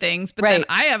certain things. But then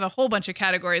I have a whole bunch of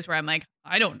categories where I'm like,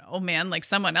 I don't know, man, like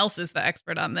someone else is the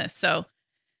expert on this. So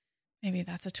maybe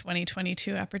that's a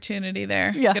 2022 opportunity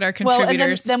there. Yeah. Get our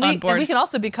contributors on board. And we can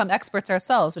also become experts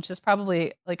ourselves, which is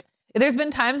probably like, there's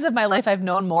been times of my life I've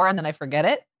known more and then I forget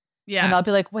it. Yeah. And I'll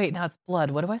be like, wait, now it's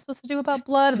blood. What am I supposed to do about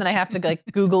blood? And then I have to like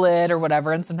Google it or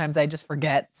whatever. And sometimes I just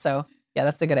forget. So yeah,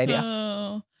 that's a good idea.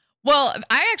 Oh. Well,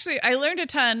 I learned a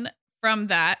ton from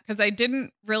that because I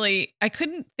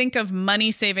couldn't think of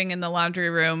money saving in the laundry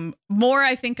room. More,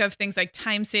 I think of things like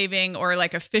time saving or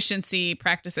like efficiency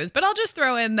practices. But I'll just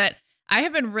throw in that I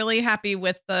have been really happy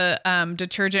with the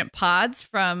detergent pods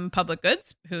from Public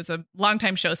Goods, who's a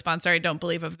longtime show sponsor. I don't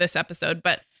believe of this episode,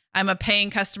 but I'm a paying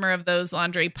customer of those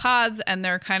laundry pods, and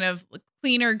they're kind of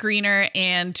cleaner, greener.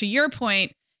 And to your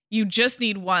point, you just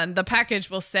need one. The package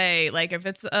will say, like, if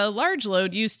it's a large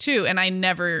load, use 2. And I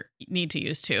never need to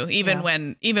use 2, even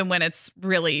when it's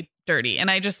really dirty. And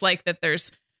I just like that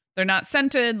they're not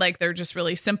scented, like they're just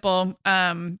really simple.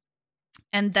 And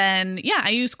then,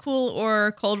 I use cool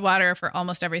or cold water for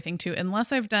almost everything too,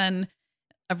 unless I've done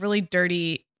a really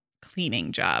dirty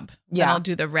cleaning job. Yeah. Then I'll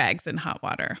do the rags in hot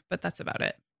water, but that's about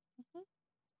it.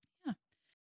 Yeah.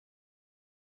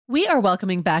 We are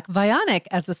welcoming back Vionic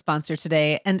as a sponsor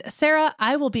today. And Sarah,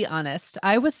 I will be honest,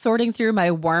 I was sorting through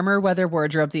my warmer weather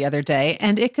wardrobe the other day,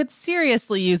 and it could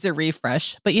seriously use a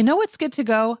refresh. But you know what's good to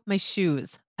go? My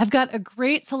shoes. I've got a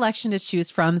great selection to choose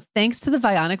from thanks to the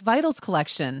Vionic Vitals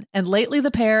collection. And lately,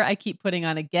 the pair I keep putting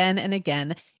on again and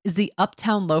again is the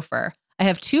Uptown Loafer. I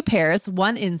have 2 pairs,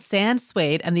 one in sand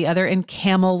suede and the other in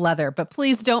camel leather. But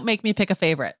please don't make me pick a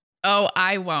favorite. Oh,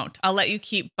 I won't. I'll let you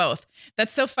keep both.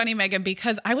 That's so funny, Megan,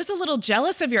 because I was a little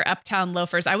jealous of your Uptown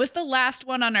loafers. I was the last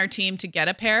one on our team to get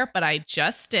a pair, but I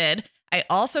just did. I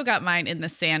also got mine in the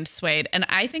sand suede, and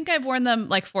I think I've worn them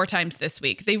like 4 times this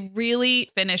week. They really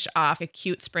finish off a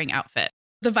cute spring outfit.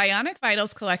 The Vionic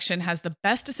Vitals collection has the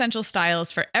best essential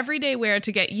styles for everyday wear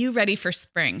to get you ready for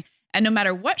spring. And no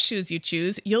matter what shoes you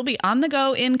choose, you'll be on the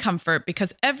go in comfort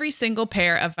because every single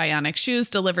pair of Vionic shoes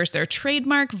delivers their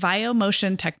trademark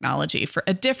VioMotion technology for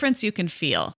a difference you can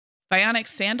feel. Vionic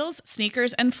sandals,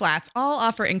 sneakers, and flats all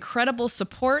offer incredible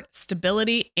support,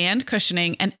 stability, and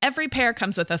cushioning, and every pair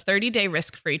comes with a 30-day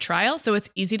risk-free trial, so it's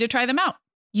easy to try them out.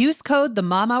 Use code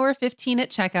TheMomHour15 at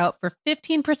checkout for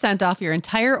 15% off your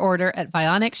entire order at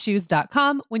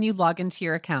VionicShoes.com when you log into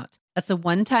your account. That's a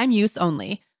one-time use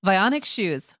only. Vionic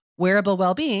Shoes, wearable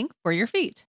well-being for your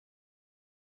feet.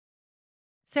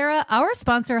 Sarah, our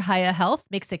sponsor, Hiya Health,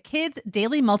 makes a kids'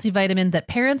 daily multivitamin that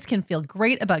parents can feel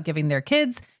great about giving their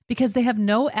kids because they have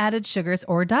no added sugars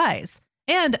or dyes.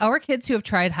 And our kids who have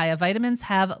tried Hiya vitamins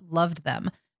have loved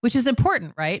them, which is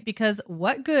important, right? Because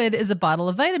what good is a bottle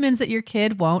of vitamins that your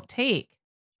kid won't take?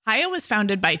 Hiya was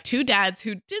founded by 2 dads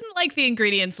who didn't like the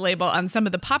ingredients label on some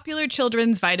of the popular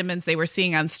children's vitamins they were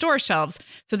seeing on store shelves,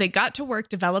 so they got to work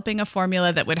developing a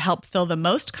formula that would help fill the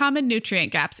most common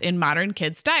nutrient gaps in modern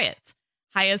kids' diets.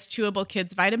 Hiya's Chewable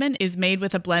Kids Vitamin is made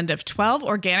with a blend of 12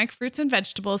 organic fruits and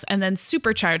vegetables and then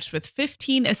supercharged with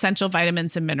 15 essential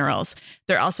vitamins and minerals.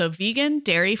 They're also vegan,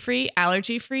 dairy-free,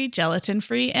 allergy-free,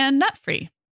 gelatin-free, and nut-free.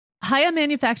 Hiya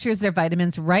manufactures their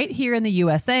vitamins right here in the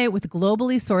USA with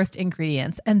globally sourced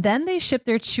ingredients, and then they ship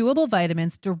their chewable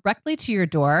vitamins directly to your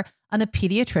door on a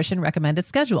pediatrician recommended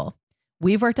schedule.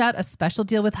 We've worked out a special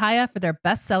deal with Hiya for their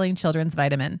best-selling children's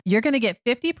vitamin. You're going to get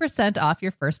 50% off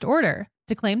your first order.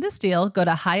 To claim this deal, go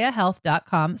to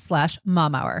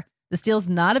hiyahealth.com/momhour. This deal is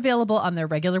not available on their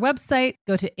regular website.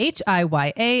 Go to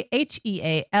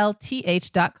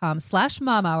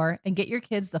hiyahealth.com/momhour and get your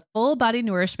kids the full body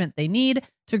nourishment they need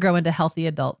to grow into healthy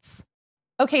adults.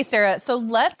 Okay, Sarah, so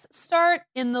let's start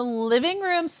in the living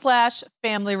room /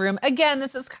 family room. Again,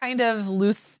 this is kind of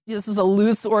loose. This is a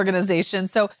loose organization.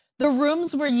 So the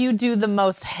rooms where you do the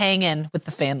most hang-in with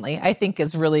the family, I think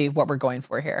is really what we're going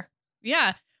for here.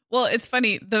 Yeah. Well, it's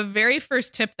funny. The very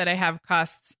first tip that I have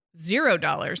costs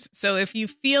 $0. So if you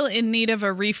feel in need of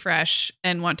a refresh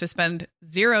and want to spend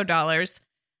 $0,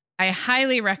 I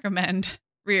highly recommend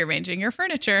rearranging your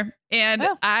furniture. And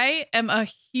I am a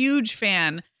huge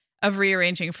fan of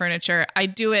rearranging furniture. I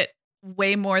do it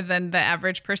way more than the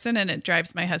average person, and it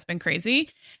drives my husband crazy.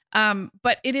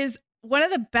 But it is one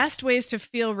of the best ways to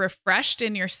feel refreshed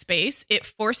in your space. It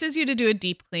forces you to do a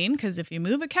deep clean, because if you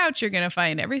move a couch, you're going to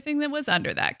find everything that was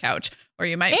under that couch, or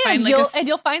you might find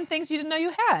you'll find things you didn't know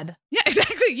you had. Yeah,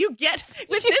 exactly. You get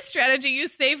with this strategy, you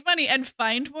save money and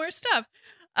find more stuff.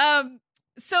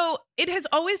 So it has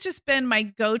always just been my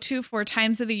go-to for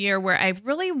times of the year where I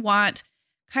really want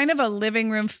kind of a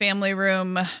living room, family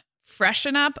room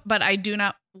freshen up, but I do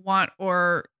not want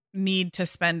or need to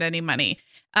spend any money.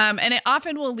 And it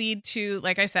often will lead to,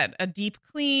 like I said, a deep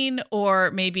clean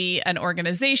or maybe an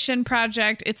organization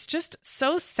project. It's just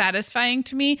so satisfying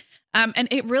to me. And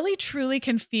it really truly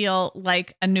can feel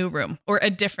like a new room or a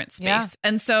different space. Yeah.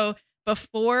 And so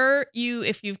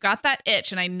if you've got that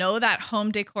itch, and I know that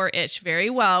home decor itch very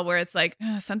well, where it's like,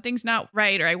 something's not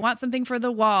right, or I want something for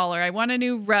the wall, or I want a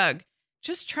new rug,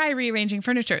 just try rearranging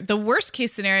furniture. The worst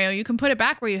case scenario, you can put it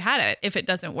back where you had it if it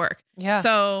doesn't work. Yeah.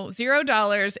 So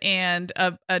 $0 and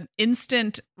an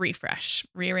instant refresh.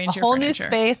 Rearrange your furniture. A whole new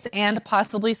space and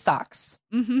possibly socks.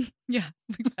 Mm-hmm. Yeah,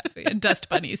 exactly. And dust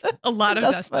bunnies. A lot of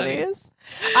dust bunnies.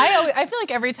 I feel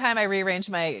like every time I rearrange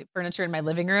my furniture in my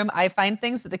living room, I find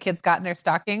things that the kids got in their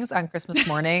stockings on Christmas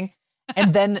morning,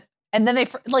 and then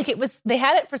they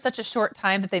had it for such a short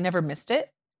time that they never missed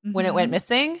it when it went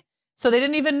missing. So they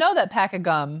didn't even know that pack of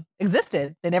gum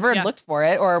existed. They never looked for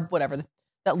it, or whatever,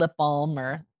 that lip balm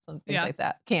or some things like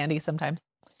that. Candy sometimes.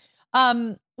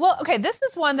 Well, okay, this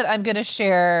is one that I'm going to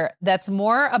share that's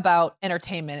more about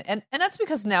entertainment. And that's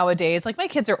because nowadays, like, my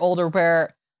kids are older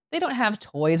where they don't have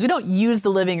toys. We don't use the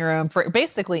living room for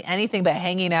basically anything but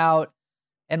hanging out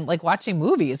and like watching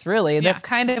movies, really. Yeah. That's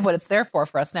kind of what it's there for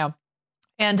us now.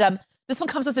 And this one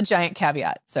comes with a giant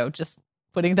caveat. So just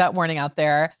putting that warning out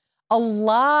there. A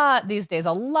lot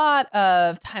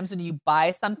of times when you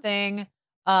buy something,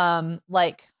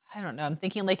 like, I don't know, I'm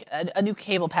thinking like a new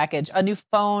cable package, a new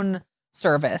phone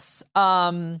service.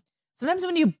 Sometimes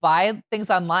when you buy things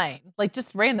online, like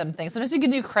just random things, sometimes you get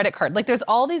a new credit card. Like, there's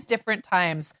all these different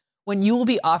times when you will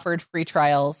be offered free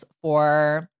trials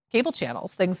for cable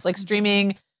channels, things like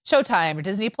streaming, Showtime or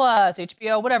Disney Plus,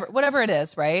 HBO, whatever it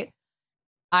is, right?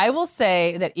 I will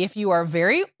say that if you are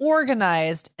very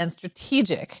organized and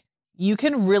strategic, you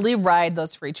can really ride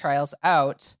those free trials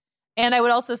out. And I would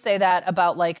also say that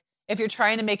about, like, if you're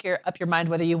trying to make up your mind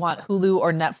whether you want Hulu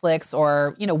or Netflix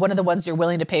or, one of the ones you're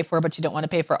willing to pay for, but you don't want to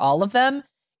pay for all of them,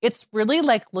 it's really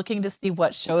like looking to see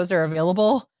what shows are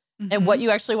available and what you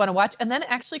actually want to watch, and then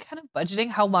actually kind of budgeting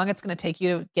how long it's going to take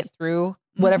you to get through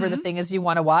whatever the thing is you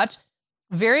want to watch.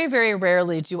 Very, very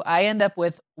rarely do I end up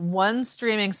with one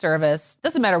streaming service,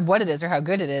 doesn't matter what it is or how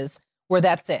good it is, where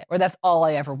that's it, or that's all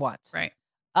I ever want. Right.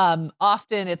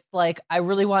 Often it's like, I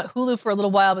really want Hulu for a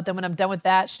little while, but then when I'm done with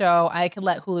that show, I can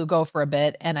let Hulu go for a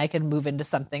bit and I can move into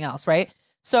something else. Right.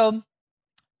 So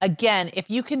again, if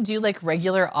you can do like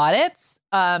regular audits,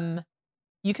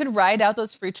 you can ride out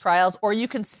those free trials, or you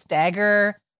can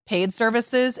stagger paid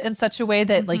services in such a way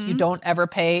that like you don't ever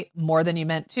pay more than you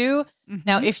meant to.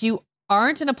 Now, if you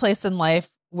aren't in a place in life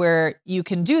where you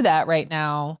can do that right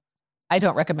now, I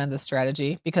don't recommend this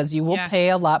strategy, because you will pay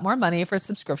a lot more money for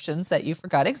subscriptions that you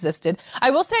forgot existed.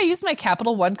 I will say I used my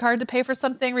Capital One card to pay for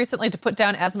something recently, to put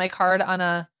down as my card on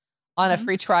a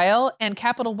free trial, and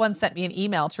Capital One sent me an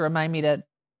email to remind me to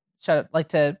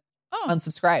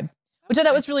unsubscribe, which I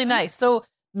thought was really nice. So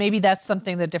maybe that's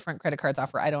something that different credit cards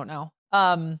offer. I don't know.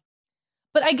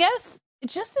 But I guess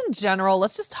just in general,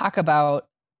 let's just talk about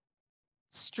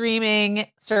streaming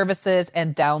services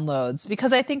and downloads,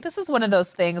 because I think this is one of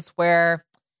those things where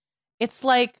it's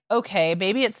like, okay,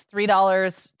 maybe it's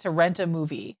 $3 to rent a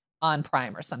movie on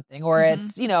Prime or something, or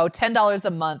it's, $10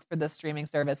 a month for the streaming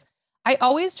service. I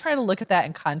always try to look at that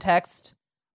in context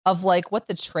of like what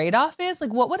the trade-off is.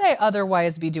 Like, what would I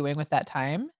otherwise be doing with that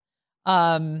time?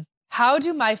 How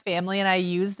do my family and I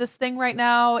use this thing right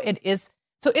now?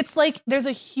 So it's like, there's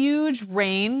a huge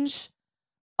range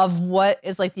of what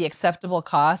is like the acceptable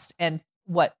cost and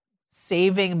what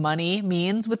saving money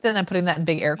means within, I'm putting that in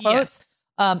big air quotes,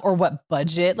 or what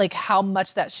budget, like how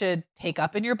much that should take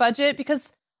up in your budget.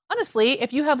 Because honestly,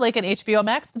 if you have like an HBO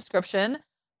Max subscription,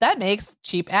 that makes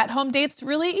cheap at-home dates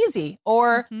really easy,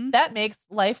 or that makes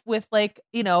life with like,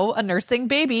 a nursing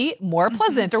baby more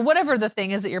pleasant, or whatever the thing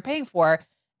is that you're paying for.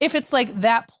 If it's like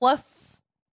that plus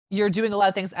you're doing a lot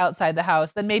of things outside the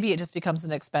house, then maybe it just becomes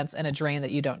an expense and a drain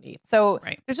that you don't need. So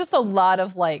there's just a lot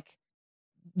of like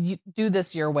you do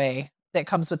this your way that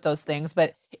comes with those things.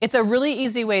 But it's a really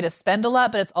easy way to spend a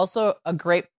lot, but it's also a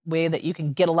great way that you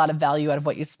can get a lot of value out of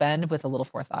what you spend with a little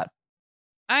forethought.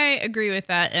 I agree with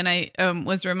that. And I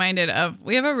was reminded of,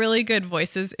 we have a really good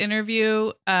Voices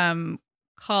interview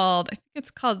called, I think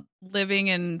it's called Living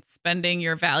and Spending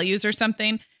Your Values or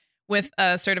something, with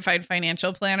a certified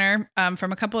financial planner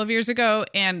from a couple of years ago.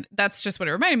 And that's just what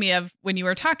it reminded me of when you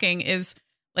were talking, is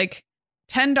like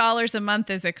 $10 a month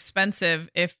is expensive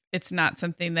if it's not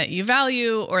something that you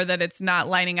value, or that it's not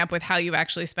lining up with how you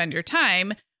actually spend your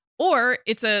time, or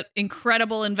it's an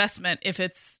incredible investment if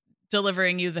it's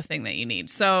delivering you the thing that you need.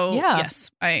 So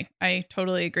yes, I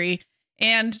totally agree.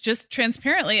 And just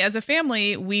transparently, as a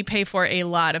family, we pay for a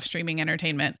lot of streaming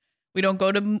entertainment. We don't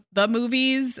go to the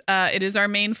movies. It is our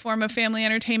main form of family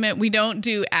entertainment. We don't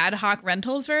do ad hoc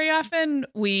rentals very often.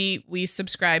 We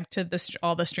subscribe to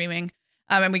all the streaming,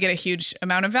 and we get a huge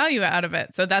amount of value out of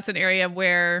it. So that's an area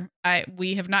where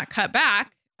we have not cut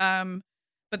back,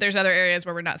 but there's other areas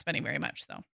where we're not spending very much.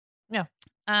 So yeah.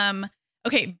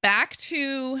 Okay, back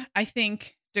to, I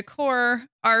think, decor,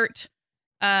 art,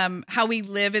 how we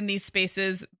live in these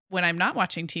spaces when I'm not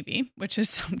watching TV, which is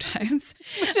sometimes.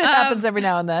 Which happens every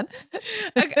now and then.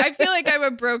 I feel like I'm a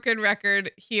broken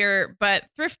record here, but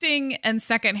thrifting and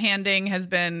secondhanding has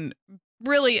been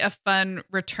really a fun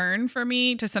return for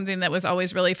me to something that was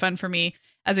always really fun for me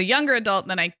as a younger adult, and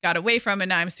then I got away from, and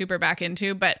now I'm super back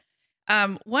into. But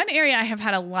one area I have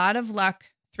had a lot of luck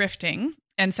thrifting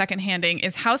and secondhanding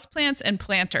is houseplants and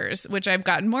planters, which I've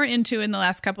gotten more into in the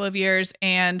last couple of years.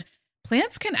 And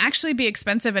plants can actually be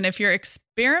expensive. And if you're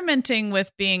experimenting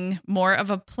with being more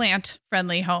of a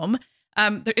plant-friendly home,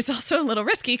 it's also a little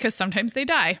risky because sometimes they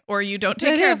die or you don't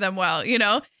take care of them well, you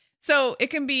know? So it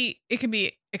can be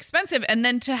expensive. And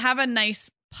then to have a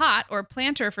nice pot or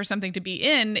planter for something to be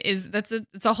in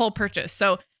it's a whole purchase.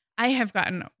 So I have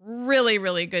gotten really,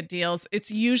 really good deals. It's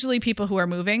usually people who are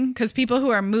moving, because people who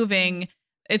are moving,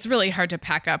 it's really hard to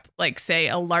pack up, like, say,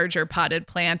 a larger potted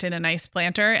plant in a nice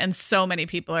planter. And so many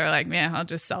people are like, man, I'll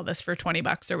just sell this for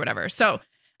 $20 or whatever. So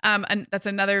and that's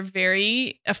another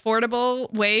very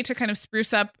affordable way to kind of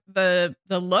spruce up the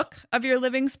look of your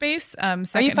living space. Are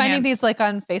you finding these like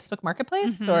on Facebook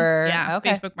Marketplace? Mm-hmm. Or yeah,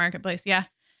 okay. Facebook Marketplace. Yeah.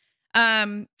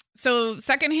 So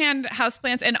secondhand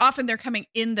houseplants, and often they're coming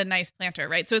in the nice planter,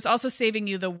 right? So it's also saving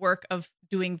you the work of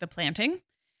doing the planting.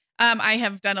 I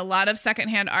have done a lot of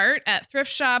secondhand art at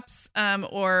thrift shops,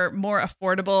 or more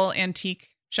affordable antique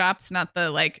shops, not the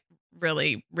like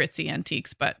really ritzy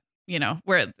antiques, but you know,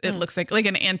 where it looks like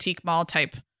an antique mall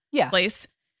type place.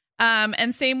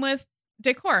 And same with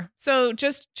decor. So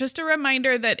just a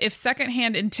reminder that if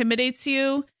secondhand intimidates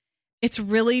you, it's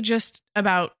really just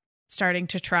about starting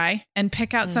to try and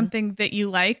pick out something that you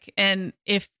like. And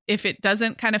if it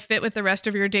doesn't kind of fit with the rest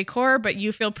of your decor, but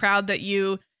you feel proud that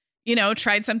you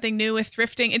tried something new with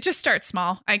thrifting, it just starts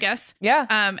small, I guess. Yeah.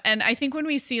 And I think when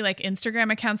we see like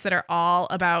Instagram accounts that are all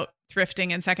about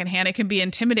thrifting and secondhand, it can be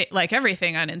intimidating, like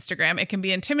everything on Instagram. It can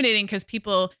be intimidating because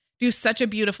people do such a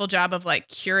beautiful job of like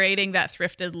curating that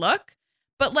thrifted look.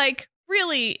 But like,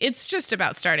 really, it's just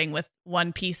about starting with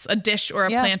one piece, a dish or a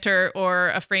planter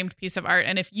or a framed piece of art.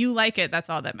 And if you like it, that's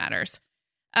all that matters.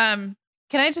 Can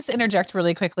I just interject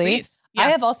really quickly? Please. Yeah. I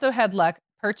have also had luck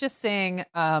purchasing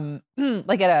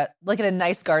like at a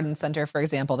nice garden center, for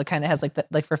example, the kind that has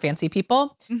like for fancy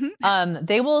people. Mm-hmm.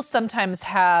 They will sometimes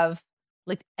have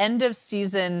like end of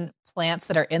season plants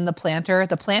that are in the planter.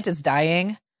 The plant is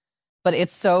dying, but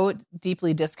it's so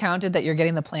deeply discounted that you're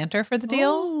getting the planter for the deal.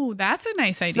 Oh, that's a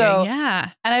nice idea. Yeah.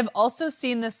 And I've also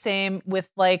seen the same with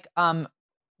like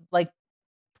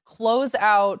close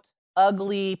out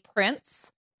ugly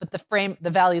prints, but the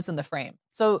value's in the frame.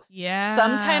 So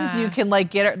sometimes you can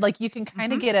like get like, you can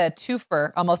kind of get a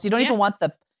twofer almost. You don't even want you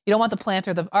don't want the plant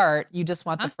or the art. You just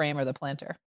want the frame or the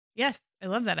planter. Yes. I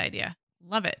love that idea.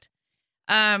 Love it.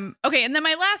 Okay. And then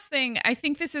my last thing, I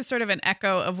think this is sort of an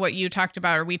echo of what you talked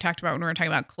about, or we talked about when we were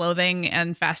talking about clothing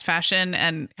and fast fashion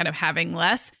and kind of having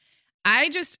less. I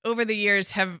just over the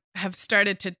years have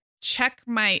started to check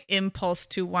my impulse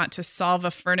to want to solve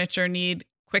a furniture need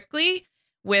quickly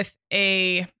with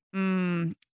a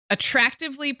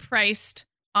attractively priced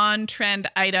on trend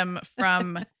item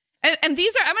from, and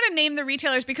these are, I'm going to name the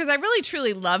retailers because I really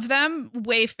truly love them.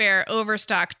 Wayfair,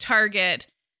 Overstock, Target,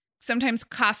 sometimes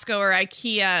Costco or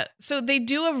IKEA. So they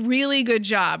do a really good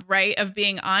job, right, of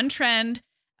being on trend,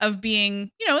 of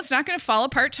being, it's not going to fall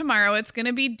apart tomorrow. It's going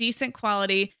to be decent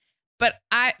quality. But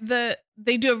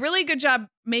they do a really good job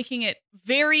making it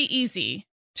very easy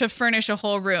to furnish a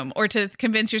whole room or to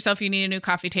convince yourself you need a new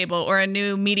coffee table or a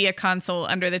new media console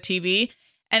under the TV.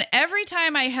 And every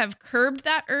time I have curbed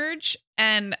that urge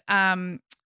and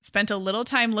spent a little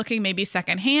time looking maybe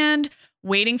secondhand,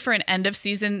 waiting for an end of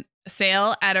season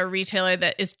sale at a retailer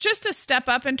that is just a step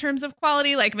up in terms of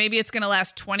quality, like maybe it's going to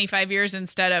last 25 years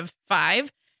instead of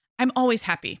 5, I'm always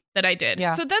happy that I did.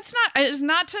 Yeah. So it's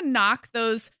not to knock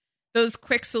those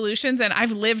quick solutions. And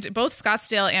I've lived both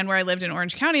Scottsdale and where I lived in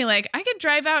Orange County. Like I could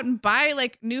drive out and buy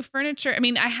like new furniture. I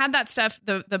mean, I had that stuff.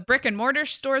 The brick and mortar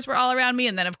stores were all around me.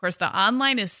 And then of course the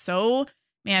online is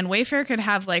Wayfair could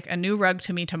have like a new rug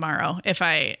to me tomorrow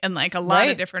and like a lot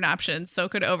of different options. So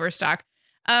could Overstock.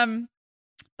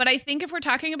 But I think if we're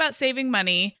talking about saving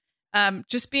money,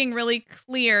 just being really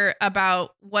clear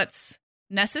about what's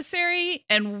necessary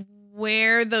and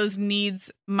where those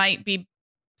needs might be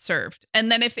served.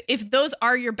 And then if those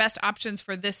are your best options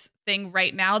for this thing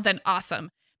right now, then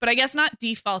awesome. But I guess not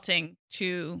defaulting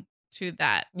to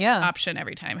that option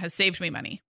every time has saved me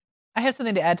money. I have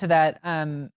something to add to that.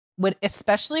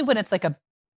 Especially when it's like a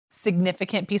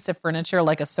significant piece of furniture,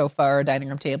 like a sofa or a dining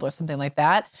room table or something like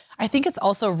that, I think it's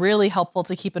also really helpful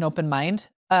to keep an open mind.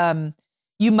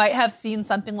 You might have seen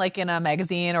something like in a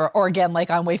magazine or again, like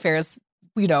on Wayfair's,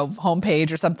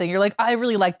 homepage or something. You're like, I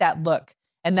really like that look.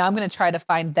 And now I'm going to try to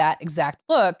find that exact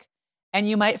look. And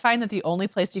you might find that the only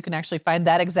place you can actually find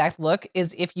that exact look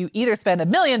is if you either spend $1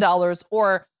 million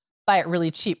or buy it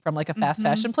really cheap from like a fast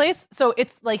fashion place. So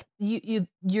it's like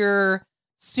you're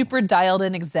super dialed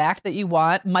in exact that you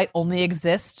want might only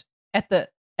exist at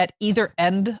either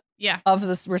end of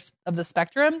the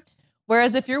spectrum.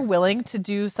 Whereas if you're willing to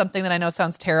do something that I know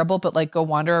sounds terrible, but like go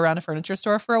wander around a furniture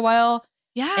store for a while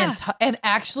and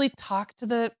actually talk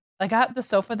to I got the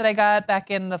sofa that I got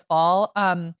back in the fall.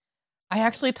 I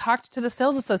actually talked to the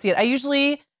sales associate. I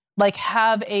usually like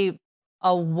have a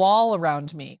wall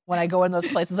around me when I go in those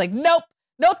places. Like, nope,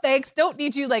 no thanks. Don't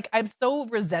need you. Like, I'm so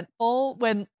resentful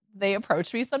when they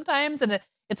approach me sometimes. And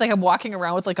it's like I'm walking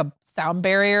around with like a sound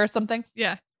barrier or something.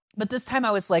 Yeah. But this time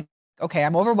I was like, okay,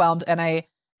 I'm overwhelmed. And I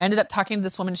ended up talking to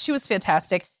this woman. She was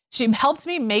fantastic. She helped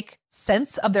me make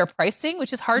sense of their pricing,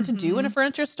 which is hard to do in a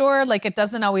furniture store. Like it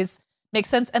doesn't always make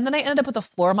sense. And then I ended up with a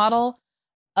floor model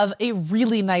of a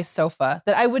really nice sofa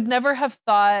that I would never have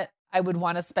thought I would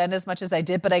want to spend as much as I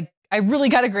did, but I really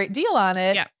got a great deal on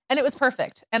it and it was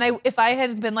perfect. And if I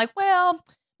had been like, well,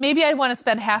 maybe I'd want to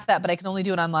spend half that, but I can only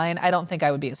do it online, I don't think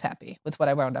I would be as happy with what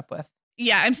I wound up with.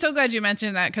 Yeah, I'm so glad you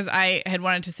mentioned that because I had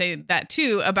wanted to say that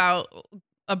too about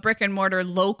a brick and mortar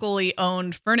locally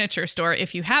owned furniture store.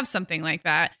 If you have something like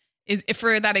that, is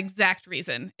for that exact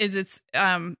reason, is it's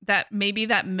that maybe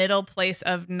that middle place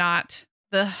of not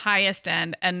the highest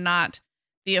end and not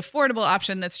the affordable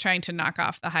option that's trying to knock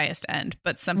off the highest end,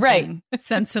 but something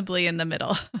sensibly in the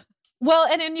middle. Well,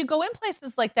 and when you go in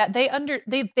places like that, they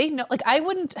know, like I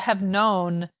wouldn't have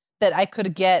known that I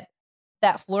could get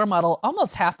that floor model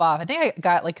almost half off. I think I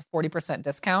got like a 40%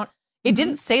 discount. It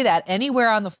didn't say that anywhere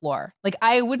on the floor. Like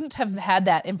I wouldn't have had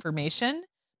that information,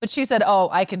 but she said, oh,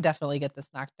 I can definitely get this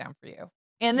knocked down for you.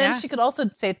 And then she could also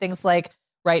say things like,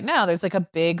 right now, there's like a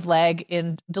big lag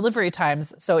in delivery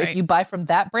times. So if you buy from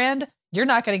that brand, you're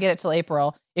not going to get it till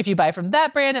April. If you buy from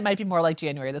that brand, it might be more like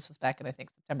January. This was back in, I think,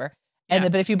 September. And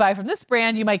then, but if you buy from this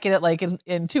brand, you might get it like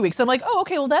in 2 weeks. So I'm like, oh,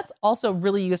 okay, well, that's also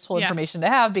really useful information to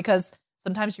have because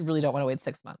sometimes you really don't want to wait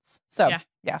 6 months. So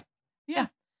yeah.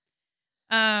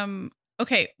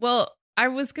 Okay. Well, I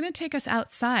was going to take us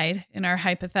outside in our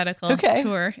hypothetical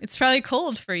tour. It's probably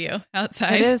cold for you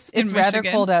outside. It is. It's rather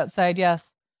cold outside.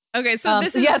 Yes. Okay. So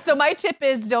this is, so my tip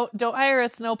is don't hire a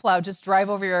snowplow. Just drive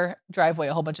over your driveway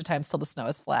a whole bunch of times till the snow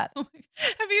is flat. Have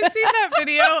you seen that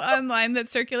video online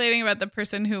that's circulating about the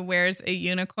person who wears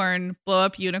a blow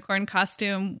up unicorn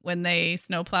costume when they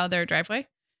snowplow their driveway?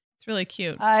 It's really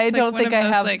cute. I don't think I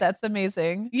have. That's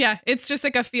amazing. Yeah. It's just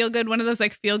like one of those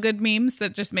like feel good memes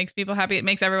that just makes people happy. It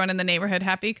makes everyone in the neighborhood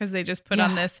happy because they just put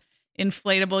on this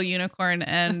inflatable unicorn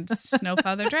and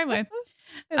snowplow their driveway.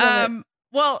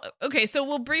 Well, okay. So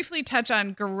we'll briefly touch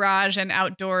on garage and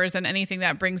outdoors and anything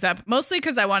that brings up, mostly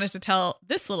because I wanted to tell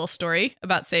this little story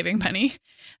about saving money.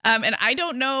 And I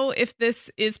don't know if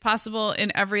this is possible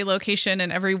in every location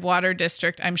and every water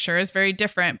district. I'm sure is very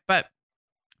different, but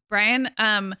Brian,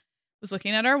 was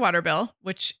looking at our water bill,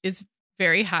 which is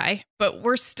very high, but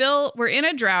we're in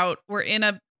a drought. We're in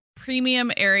a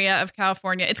premium area of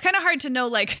California. It's kind of hard to know,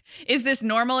 like, is this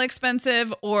normal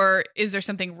expensive or is there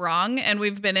something wrong? And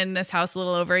we've been in this house a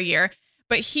little over a year,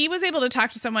 but he was able to talk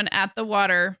to someone at the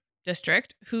water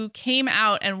district who came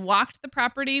out and walked the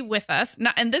property with us.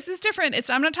 And this is different.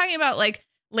 I'm not talking about like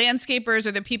landscapers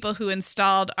or the people who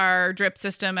installed our drip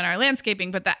system and our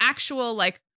landscaping, but the actual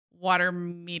like water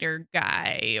meter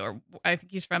guy, or I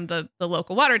think he's from the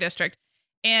local water district.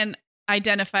 and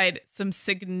identified some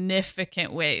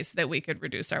significant ways that we could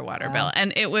reduce our water bill.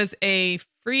 And it was a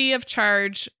free of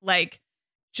charge, like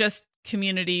just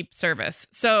community service.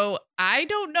 So I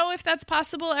don't know if that's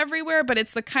possible everywhere, but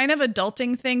it's the kind of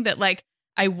adulting thing that like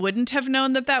I wouldn't have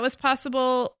known that that was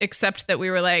possible, except that we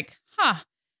were like,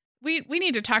 we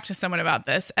need to talk to someone about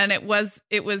this. And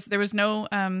there was no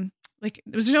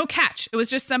catch. It was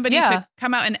just somebody to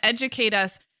come out and educate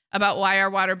us about why our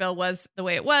water bill was the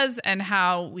way it was and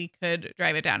how we could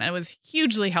drive it down. And it was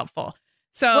hugely helpful.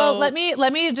 So, well,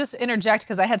 let me just interject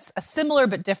because I had a similar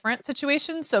but different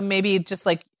situation. So maybe just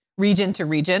like region to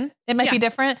region, it might be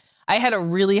different. I had a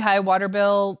really high water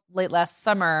bill late last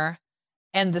summer,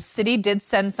 and the city did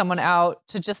send someone out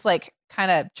to just like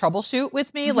kind of troubleshoot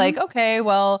with me. Like, okay,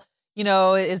 well, you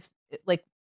know, is like,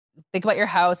 think about your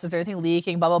house. Is there anything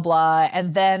leaking? Blah, blah, blah.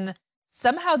 And then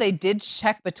somehow they did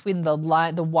check between the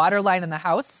water line in the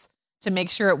house to make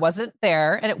sure it wasn't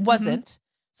there, and it wasn't.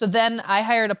 So then I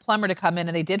hired a plumber to come in,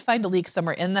 and they did find a leak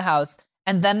somewhere in the house.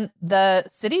 And then the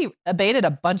city abated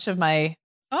a bunch of my,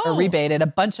 or rebated a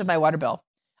bunch of my water bill.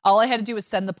 All I had to do was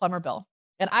send the plumber bill.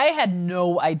 And I had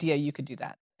no idea you could do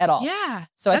that at all. Yeah.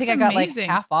 So I think I got like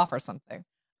half off or something.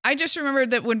 I just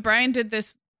remembered that when Brian did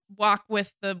this walk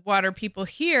with the water people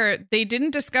here, they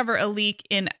didn't discover a leak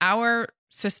in our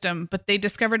system, but they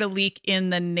discovered a leak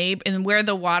in in where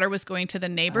the water was going to the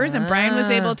neighbors. And Brian was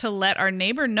able to let our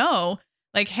neighbor know,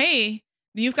 like, hey,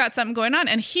 you've got something going on.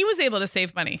 And he was able to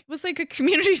save money. It was like a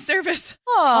community service.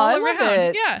 Oh, I love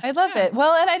it. Yeah. I love it.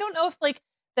 Well, and I don't know if like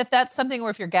that's something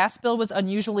where if your gas bill was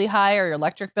unusually high or your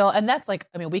electric bill, and that's like,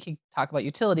 I mean, we could talk about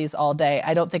utilities all day.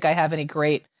 I don't think I have any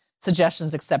great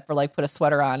suggestions except for like put a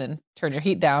sweater on and turn your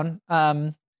heat down.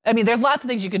 I mean, there's lots of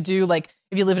things you could do, like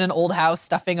if you live in an old house,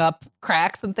 stuffing up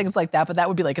cracks and things like that, but that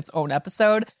would be like its own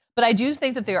episode. But I do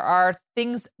think that there are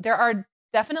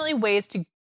definitely ways to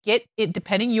get it,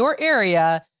 depending your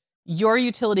area, your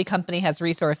utility company has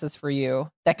resources for you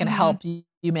that can help you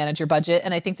manage your budget.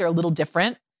 And I think they're a little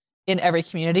different in every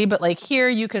community, but like here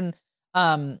you can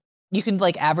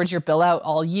like average your bill out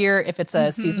all year. If it's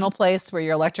a seasonal place where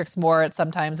your electric's more at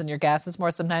sometimes and your gas is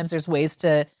more sometimes, there's ways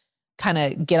to kind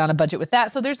of get on a budget with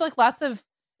that. So there's like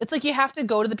it's like you have to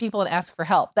go to the people and ask for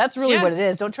help. That's really what it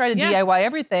is. Don't try to DIY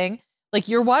everything. Like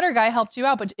your water guy helped you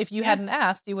out, but if you hadn't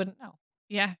asked, you wouldn't know.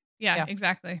 Yeah,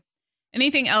 exactly.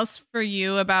 Anything else for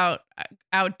you about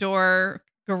outdoor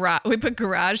garage? We put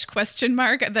garage ?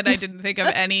 That I didn't think of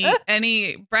any.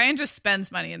 Brian just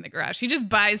spends money in the garage. He just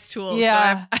buys tools.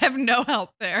 Yeah. So I have no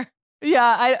help there.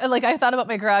 Yeah. I thought about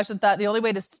my garage and thought the only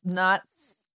way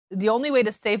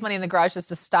to save money in the garage is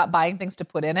to stop buying things to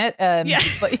put in it.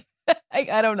 But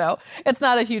I don't know. It's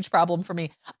not a huge problem for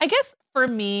me. I guess for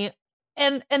me,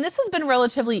 and this has been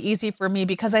relatively easy for me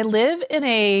because I live in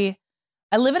a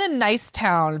nice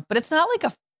town, but it's not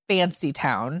like a fancy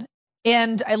town.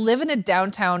 And I live in a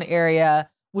downtown area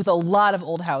with a lot of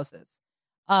old houses.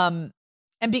 And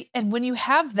when you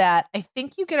have that, I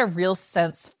think you get a real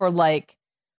sense for like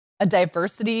a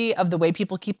diversity of the way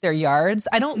people keep their yards.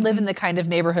 I don't live in the kind of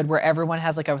neighborhood where everyone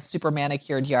has like a super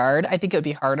manicured yard. I think it would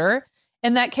be harder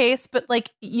in that case. But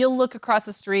like you'll look across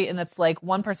the street and it's like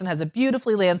one person has a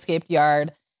beautifully landscaped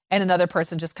yard and another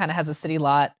person just kind of has a city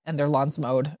lot and their lawn's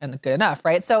mowed and good enough,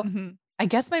 right? So I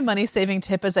guess my money saving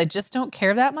tip is I just don't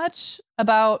care that much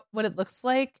about what it looks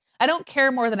like. I don't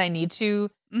care more than I need to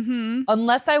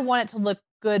unless I want it to look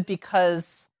good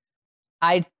because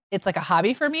it's like a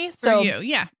hobby for me. So for you,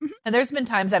 yeah. And there's been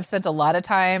times I've spent a lot of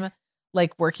time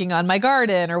like working on my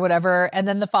garden or whatever. And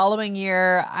then the following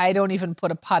year, I don't even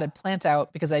put a potted plant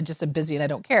out because I just am busy and I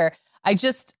don't care. I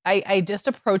just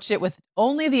approach it with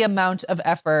only the amount of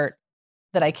effort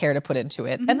that I care to put into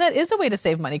it. And that is a way to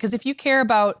save money. Because if you care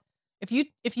about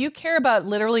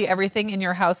literally everything in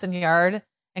your house and yard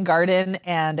and garden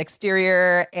and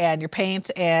exterior and your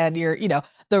paint and your,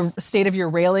 the state of your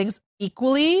railings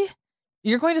equally,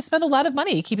 you're going to spend a lot of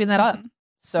money keeping that up.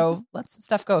 So let some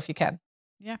stuff go if you can.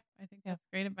 Yeah, I think that's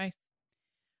great advice.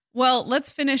 Well, let's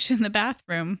finish in the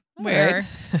bathroom where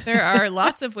there are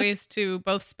lots of ways to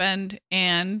both spend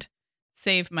and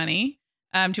save money.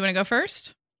 Do you want to go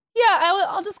first? Yeah,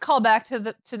 I'll just call back to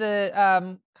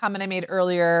the comment I made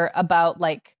earlier about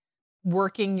like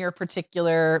working your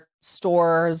particular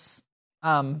store's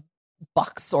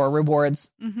bucks or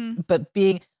rewards, but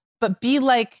be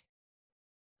like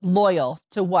loyal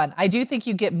to one. I do think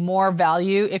you get more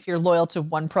value if you're loyal to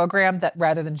one program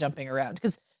rather than jumping around,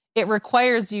 because it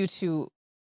requires you to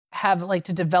have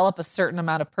to develop a certain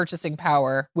amount of purchasing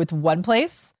power with one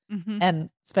place, and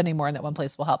spending more in that one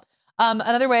place will help.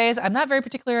 Another way is I'm not very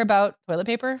particular about toilet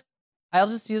paper. I'll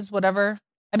just use whatever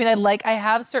I mean, I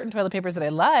have certain toilet papers that I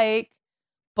like,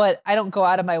 but I don't go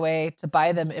out of my way to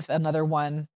buy them if another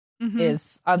one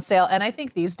is on sale. And I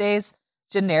think these days,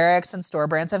 generics and store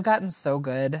brands have gotten so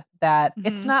good that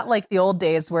it's not like the old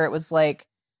days where it was like,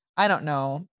 I don't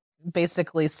know,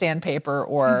 basically sandpaper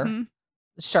or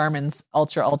Charmin's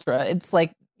Ultra. It's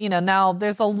like, now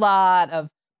there's a lot of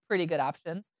pretty good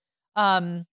options.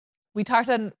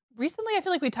 Recently, I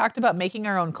feel like we talked about making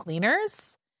our own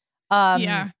cleaners.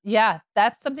 Yeah,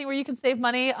 that's something where you can save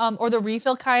money. Or the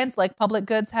refill kinds like Public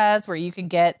Goods has, where you can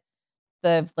get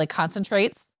the like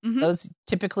concentrates. Those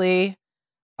typically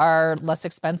are less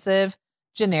expensive.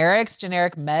 Generic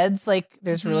meds, like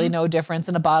there's really no difference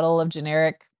in a bottle of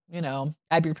generic,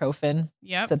 ibuprofen.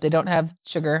 Yeah. Except they don't have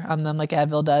sugar on them like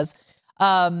Advil does.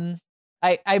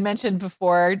 I mentioned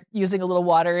before using a little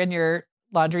water in your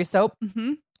laundry soap.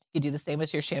 You do the same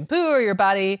with your shampoo or your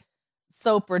body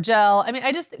soap or gel. I mean,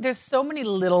 there's so many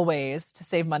little ways to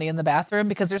save money in the bathroom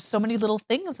because there's so many little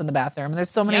things in the bathroom and there's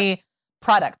so many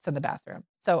products in the bathroom.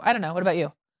 So I don't know. What about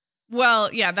you?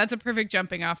 Well, yeah, that's a perfect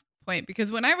jumping off point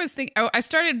because when I was I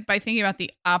started by thinking about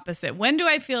the opposite. When do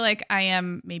I feel like I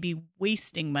am maybe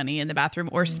wasting money in the bathroom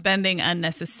or spending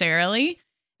unnecessarily?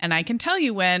 And I can tell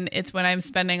you when I'm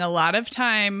spending a lot of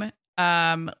time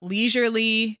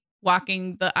leisurely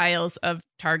walking the aisles of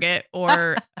Target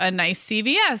or a nice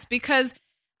CVS because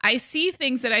I see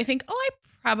things that I think, I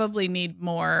probably need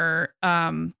more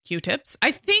Q-tips.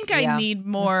 I think I need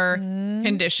more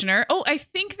conditioner. I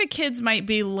think the kids might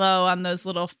be low on those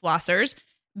little flossers.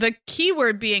 The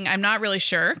keyword being, I'm not really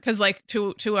sure because like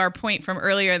to our point from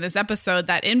earlier in this episode,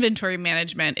 that inventory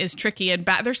management is tricky and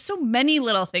there's so many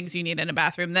little things you need in a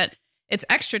bathroom that it's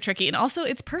extra tricky. And also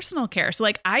it's personal care. So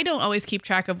like, I don't always keep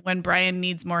track of when Brian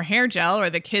needs more hair gel or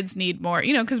the kids need more,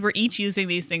 because we're each using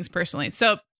these things personally.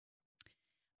 So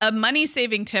a money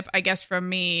saving tip, I guess, from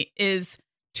me is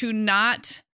to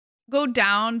not go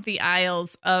down the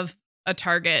aisles of a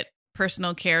Target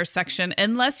personal care section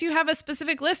unless you have a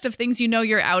specific list of things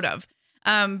you're out of.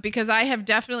 Because I have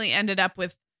definitely ended up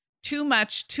with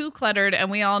too cluttered.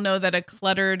 And we all know that a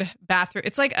cluttered bathroom,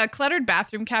 it's like a cluttered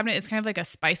bathroom cabinet is kind of like a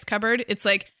spice cupboard. It's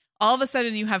like all of a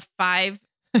sudden you have 5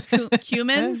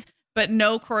 cumins, but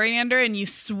no coriander. And you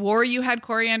swore you had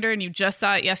coriander and you just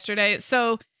saw it yesterday.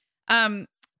 So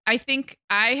I think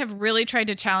I have really tried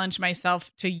to challenge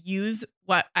myself to use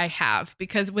what I have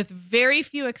because with very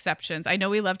few exceptions, I know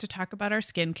we love to talk about our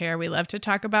skincare. We love to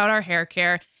talk about our hair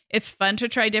care. It's fun to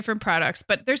try different products,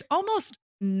 but there's almost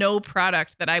no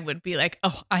product that I would be like,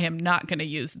 I am not going to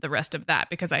use the rest of that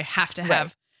because I have to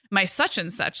have my such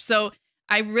and such. So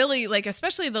I really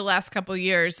especially the last couple of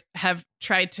years have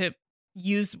tried to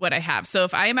use what I have. So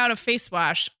if I am out of face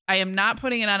wash, I am not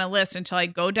putting it on a list until I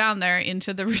go down there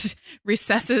into the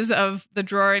recesses of the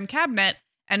drawer and cabinet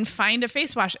and find a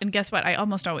face wash. And guess what? I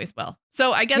almost always will.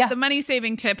 So I guess the money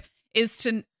saving tip is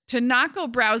to not go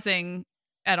browsing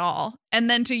at all. And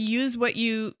then to use what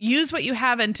you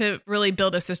have and to really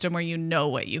build a system where you know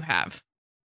what you have.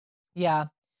 Yeah.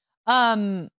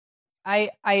 I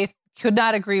could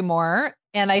not agree more.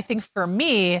 And I think for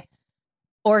me,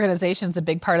 organization's a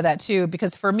big part of that too,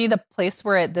 because for me, the place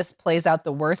where this plays out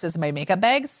the worst is my makeup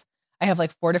bags. I have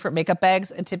like 4 different makeup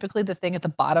bags. And typically the thing at the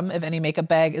bottom of any makeup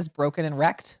bag is broken and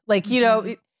wrecked. Like,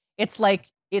 it's like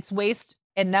it's waste.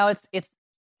 And now it's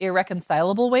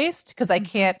irreconcilable waste because I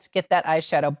can't get that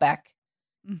eyeshadow back.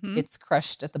 It's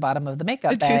crushed at the bottom of the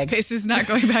makeup bag. The toothpaste is not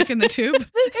going back in the tube,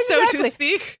 so to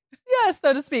speak. Yeah,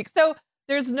 so to speak. So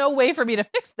there's no way for me to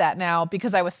fix that now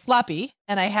because I was sloppy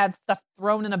and I had stuff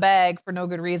thrown in a bag for no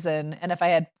good reason. And if I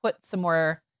had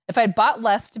if I had bought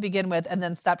less to begin with and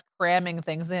then stopped cramming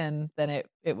things in, then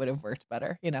it would have worked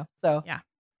better, So yeah.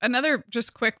 Another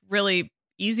just quick, really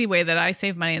easy way that I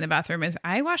save money in the bathroom is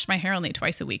I wash my hair only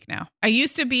twice a week now. I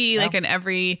used to be like an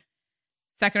every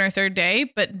second or third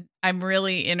day, but I'm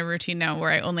really in a routine now where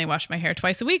I only wash my hair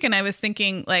twice a week. And I was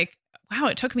thinking like, wow,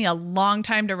 it took me a long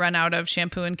time to run out of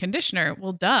shampoo and conditioner.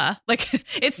 Well, duh. Like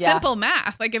it's simple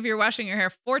math. Like if you're washing your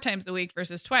hair 4 times a week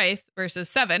versus twice versus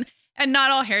 7, and not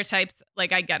all hair types,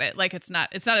 like I get it. Like it's not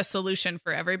a solution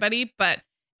for everybody, but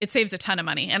it saves a ton of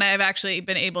money. And I've actually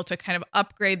been able to kind of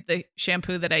upgrade the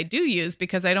shampoo that I do use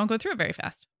because I don't go through it very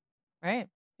fast. Right.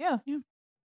 Yeah.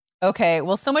 Okay.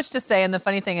 Well, so much to say. And the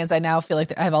funny thing is I now feel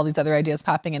like I have all these other ideas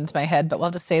popping into my head, but we'll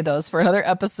have to save those for another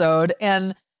episode.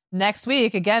 And next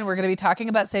week, again, we're going to be talking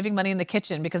about saving money in the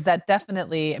kitchen because that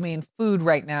definitely, food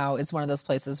right now is one of those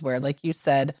places where, like you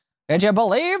said, did you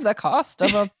believe the cost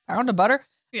of a pound of butter?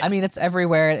 Yeah. It's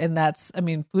everywhere.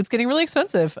 And food's getting really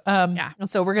expensive. And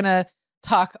so we're going to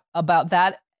talk about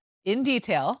that in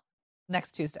detail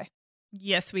next Tuesday.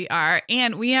 Yes, we are.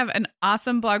 And we have an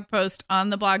awesome blog post on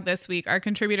the blog this week. Our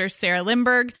contributor, Sarah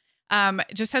Lindberg,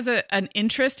 just has an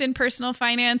interest in personal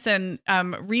finance and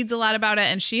reads a lot about it.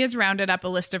 And she has rounded up a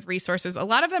list of resources. A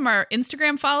lot of them are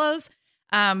Instagram follows,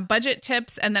 budget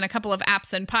tips, and then a couple of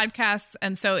apps and podcasts.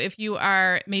 And so if you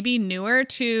are maybe newer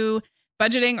to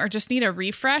budgeting or just need a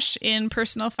refresh in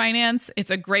personal finance,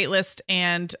 it's a great list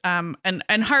and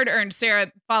hard earned.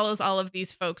 Sarah follows all of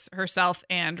these folks herself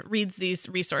and reads these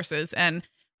resources and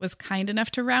was kind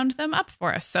enough to round them up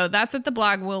for us. So that's at the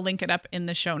blog. We'll link it up in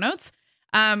the show notes.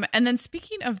 And then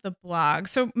speaking of the blog,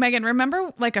 so Megan,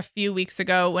 remember like a few weeks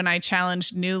ago when I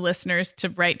challenged new listeners to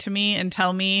write to me and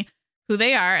tell me who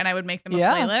they are and I would make them a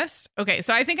playlist? Okay,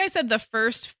 so I think I said the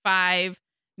first 5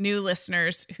 new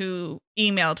listeners who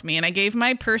emailed me, and I gave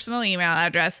my personal email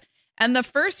address, and the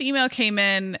first email came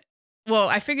in. Well,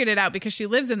 I figured it out because she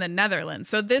lives in the Netherlands.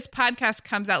 So this podcast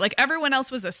comes out like everyone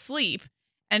else was asleep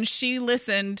and she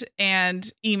listened and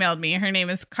emailed me. Her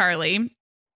name is Carly.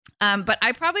 But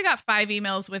I probably got 5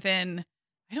 emails within,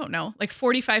 I don't know, like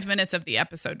 45 minutes of the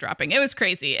episode dropping. It was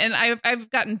crazy. And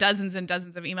I've gotten dozens and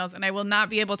dozens of emails, and I will not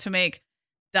be able to make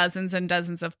dozens and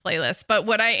dozens of playlists. But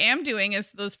what I am doing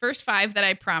is those first 5 that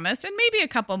I promised, and maybe a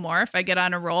couple more if I get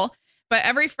on a roll. But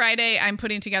every Friday, I'm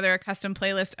putting together a custom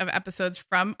playlist of episodes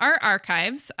from our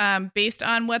archives based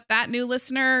on what that new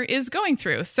listener is going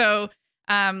through. So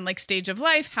like stage of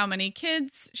life, how many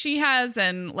kids she has,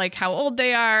 and like how old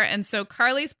they are. And so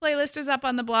Carly's playlist is up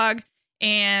on the blog.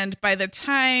 And by the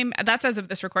time, that's as of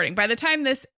this recording, by the time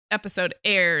this episode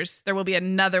airs, there will be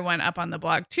another one up on the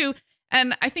blog too.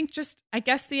 And I think I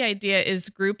guess the idea is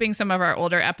grouping some of our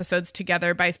older episodes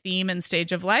together by theme and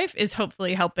stage of life is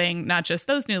hopefully helping not just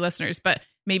those new listeners, but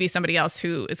maybe somebody else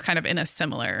who is kind of in a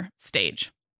similar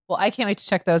stage. Well, I can't wait to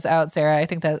check those out, Sarah. I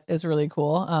think that is really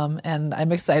cool. And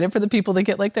I'm excited for the people that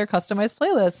get like their customized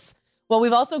playlists. Well,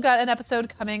 we've also got an episode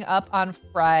coming up on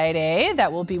Friday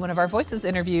that will be one of our Voices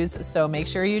interviews. So make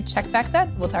sure you check back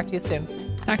then. We'll talk to you soon.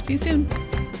 Talk to you soon.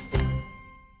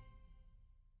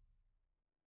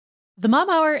 The Mom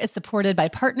Hour is supported by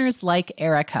partners like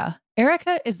Erica.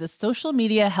 Erica is the social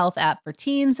media health app for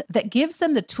teens that gives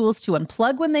them the tools to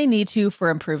unplug when they need to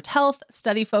for improved health,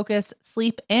 study focus,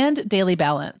 sleep, and daily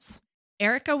balance.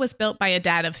 Erica was built by a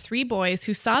dad of 3 boys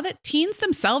who saw that teens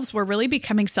themselves were really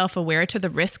becoming self-aware to the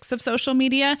risks of social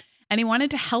media, and he wanted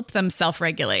to help them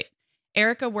self-regulate.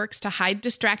 Erica works to hide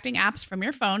distracting apps from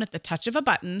your phone at the touch of a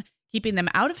button, keeping them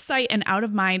out of sight and out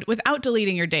of mind without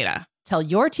deleting your data. Tell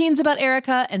your teens about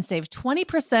Erica and save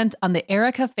 20% on the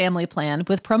Erica family plan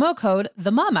with promo code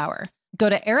TheMomHour. Go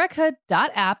to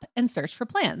erica.app and search for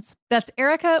plans. That's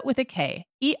Erica with a K,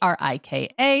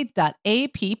 ERIKA.app,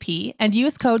 and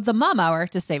use code TheMomHour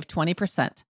to save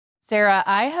 20%. Sarah,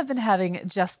 I have been having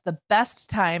just the best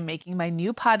time making my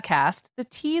new podcast, The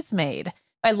Teas Made.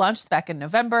 I launched back in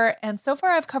November, and so far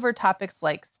I've covered topics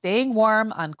like staying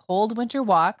warm on cold winter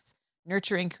walks,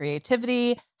 nurturing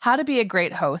creativity, how to be a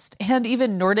great host, and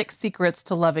even Nordic secrets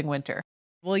to loving winter.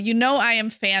 Well, you know I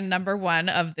am fan number 1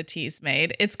 of The Teas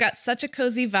Made. It's got such a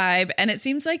cozy vibe, and it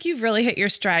seems like you've really hit your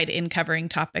stride in covering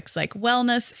topics like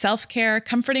wellness, self-care,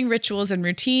 comforting rituals and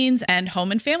routines, and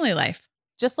home and family life.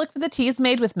 Just look for The Teas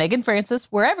Made with Megan Francis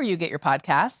wherever you get your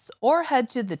podcasts, or head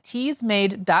to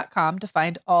theteasmade.com to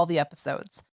find all the episodes.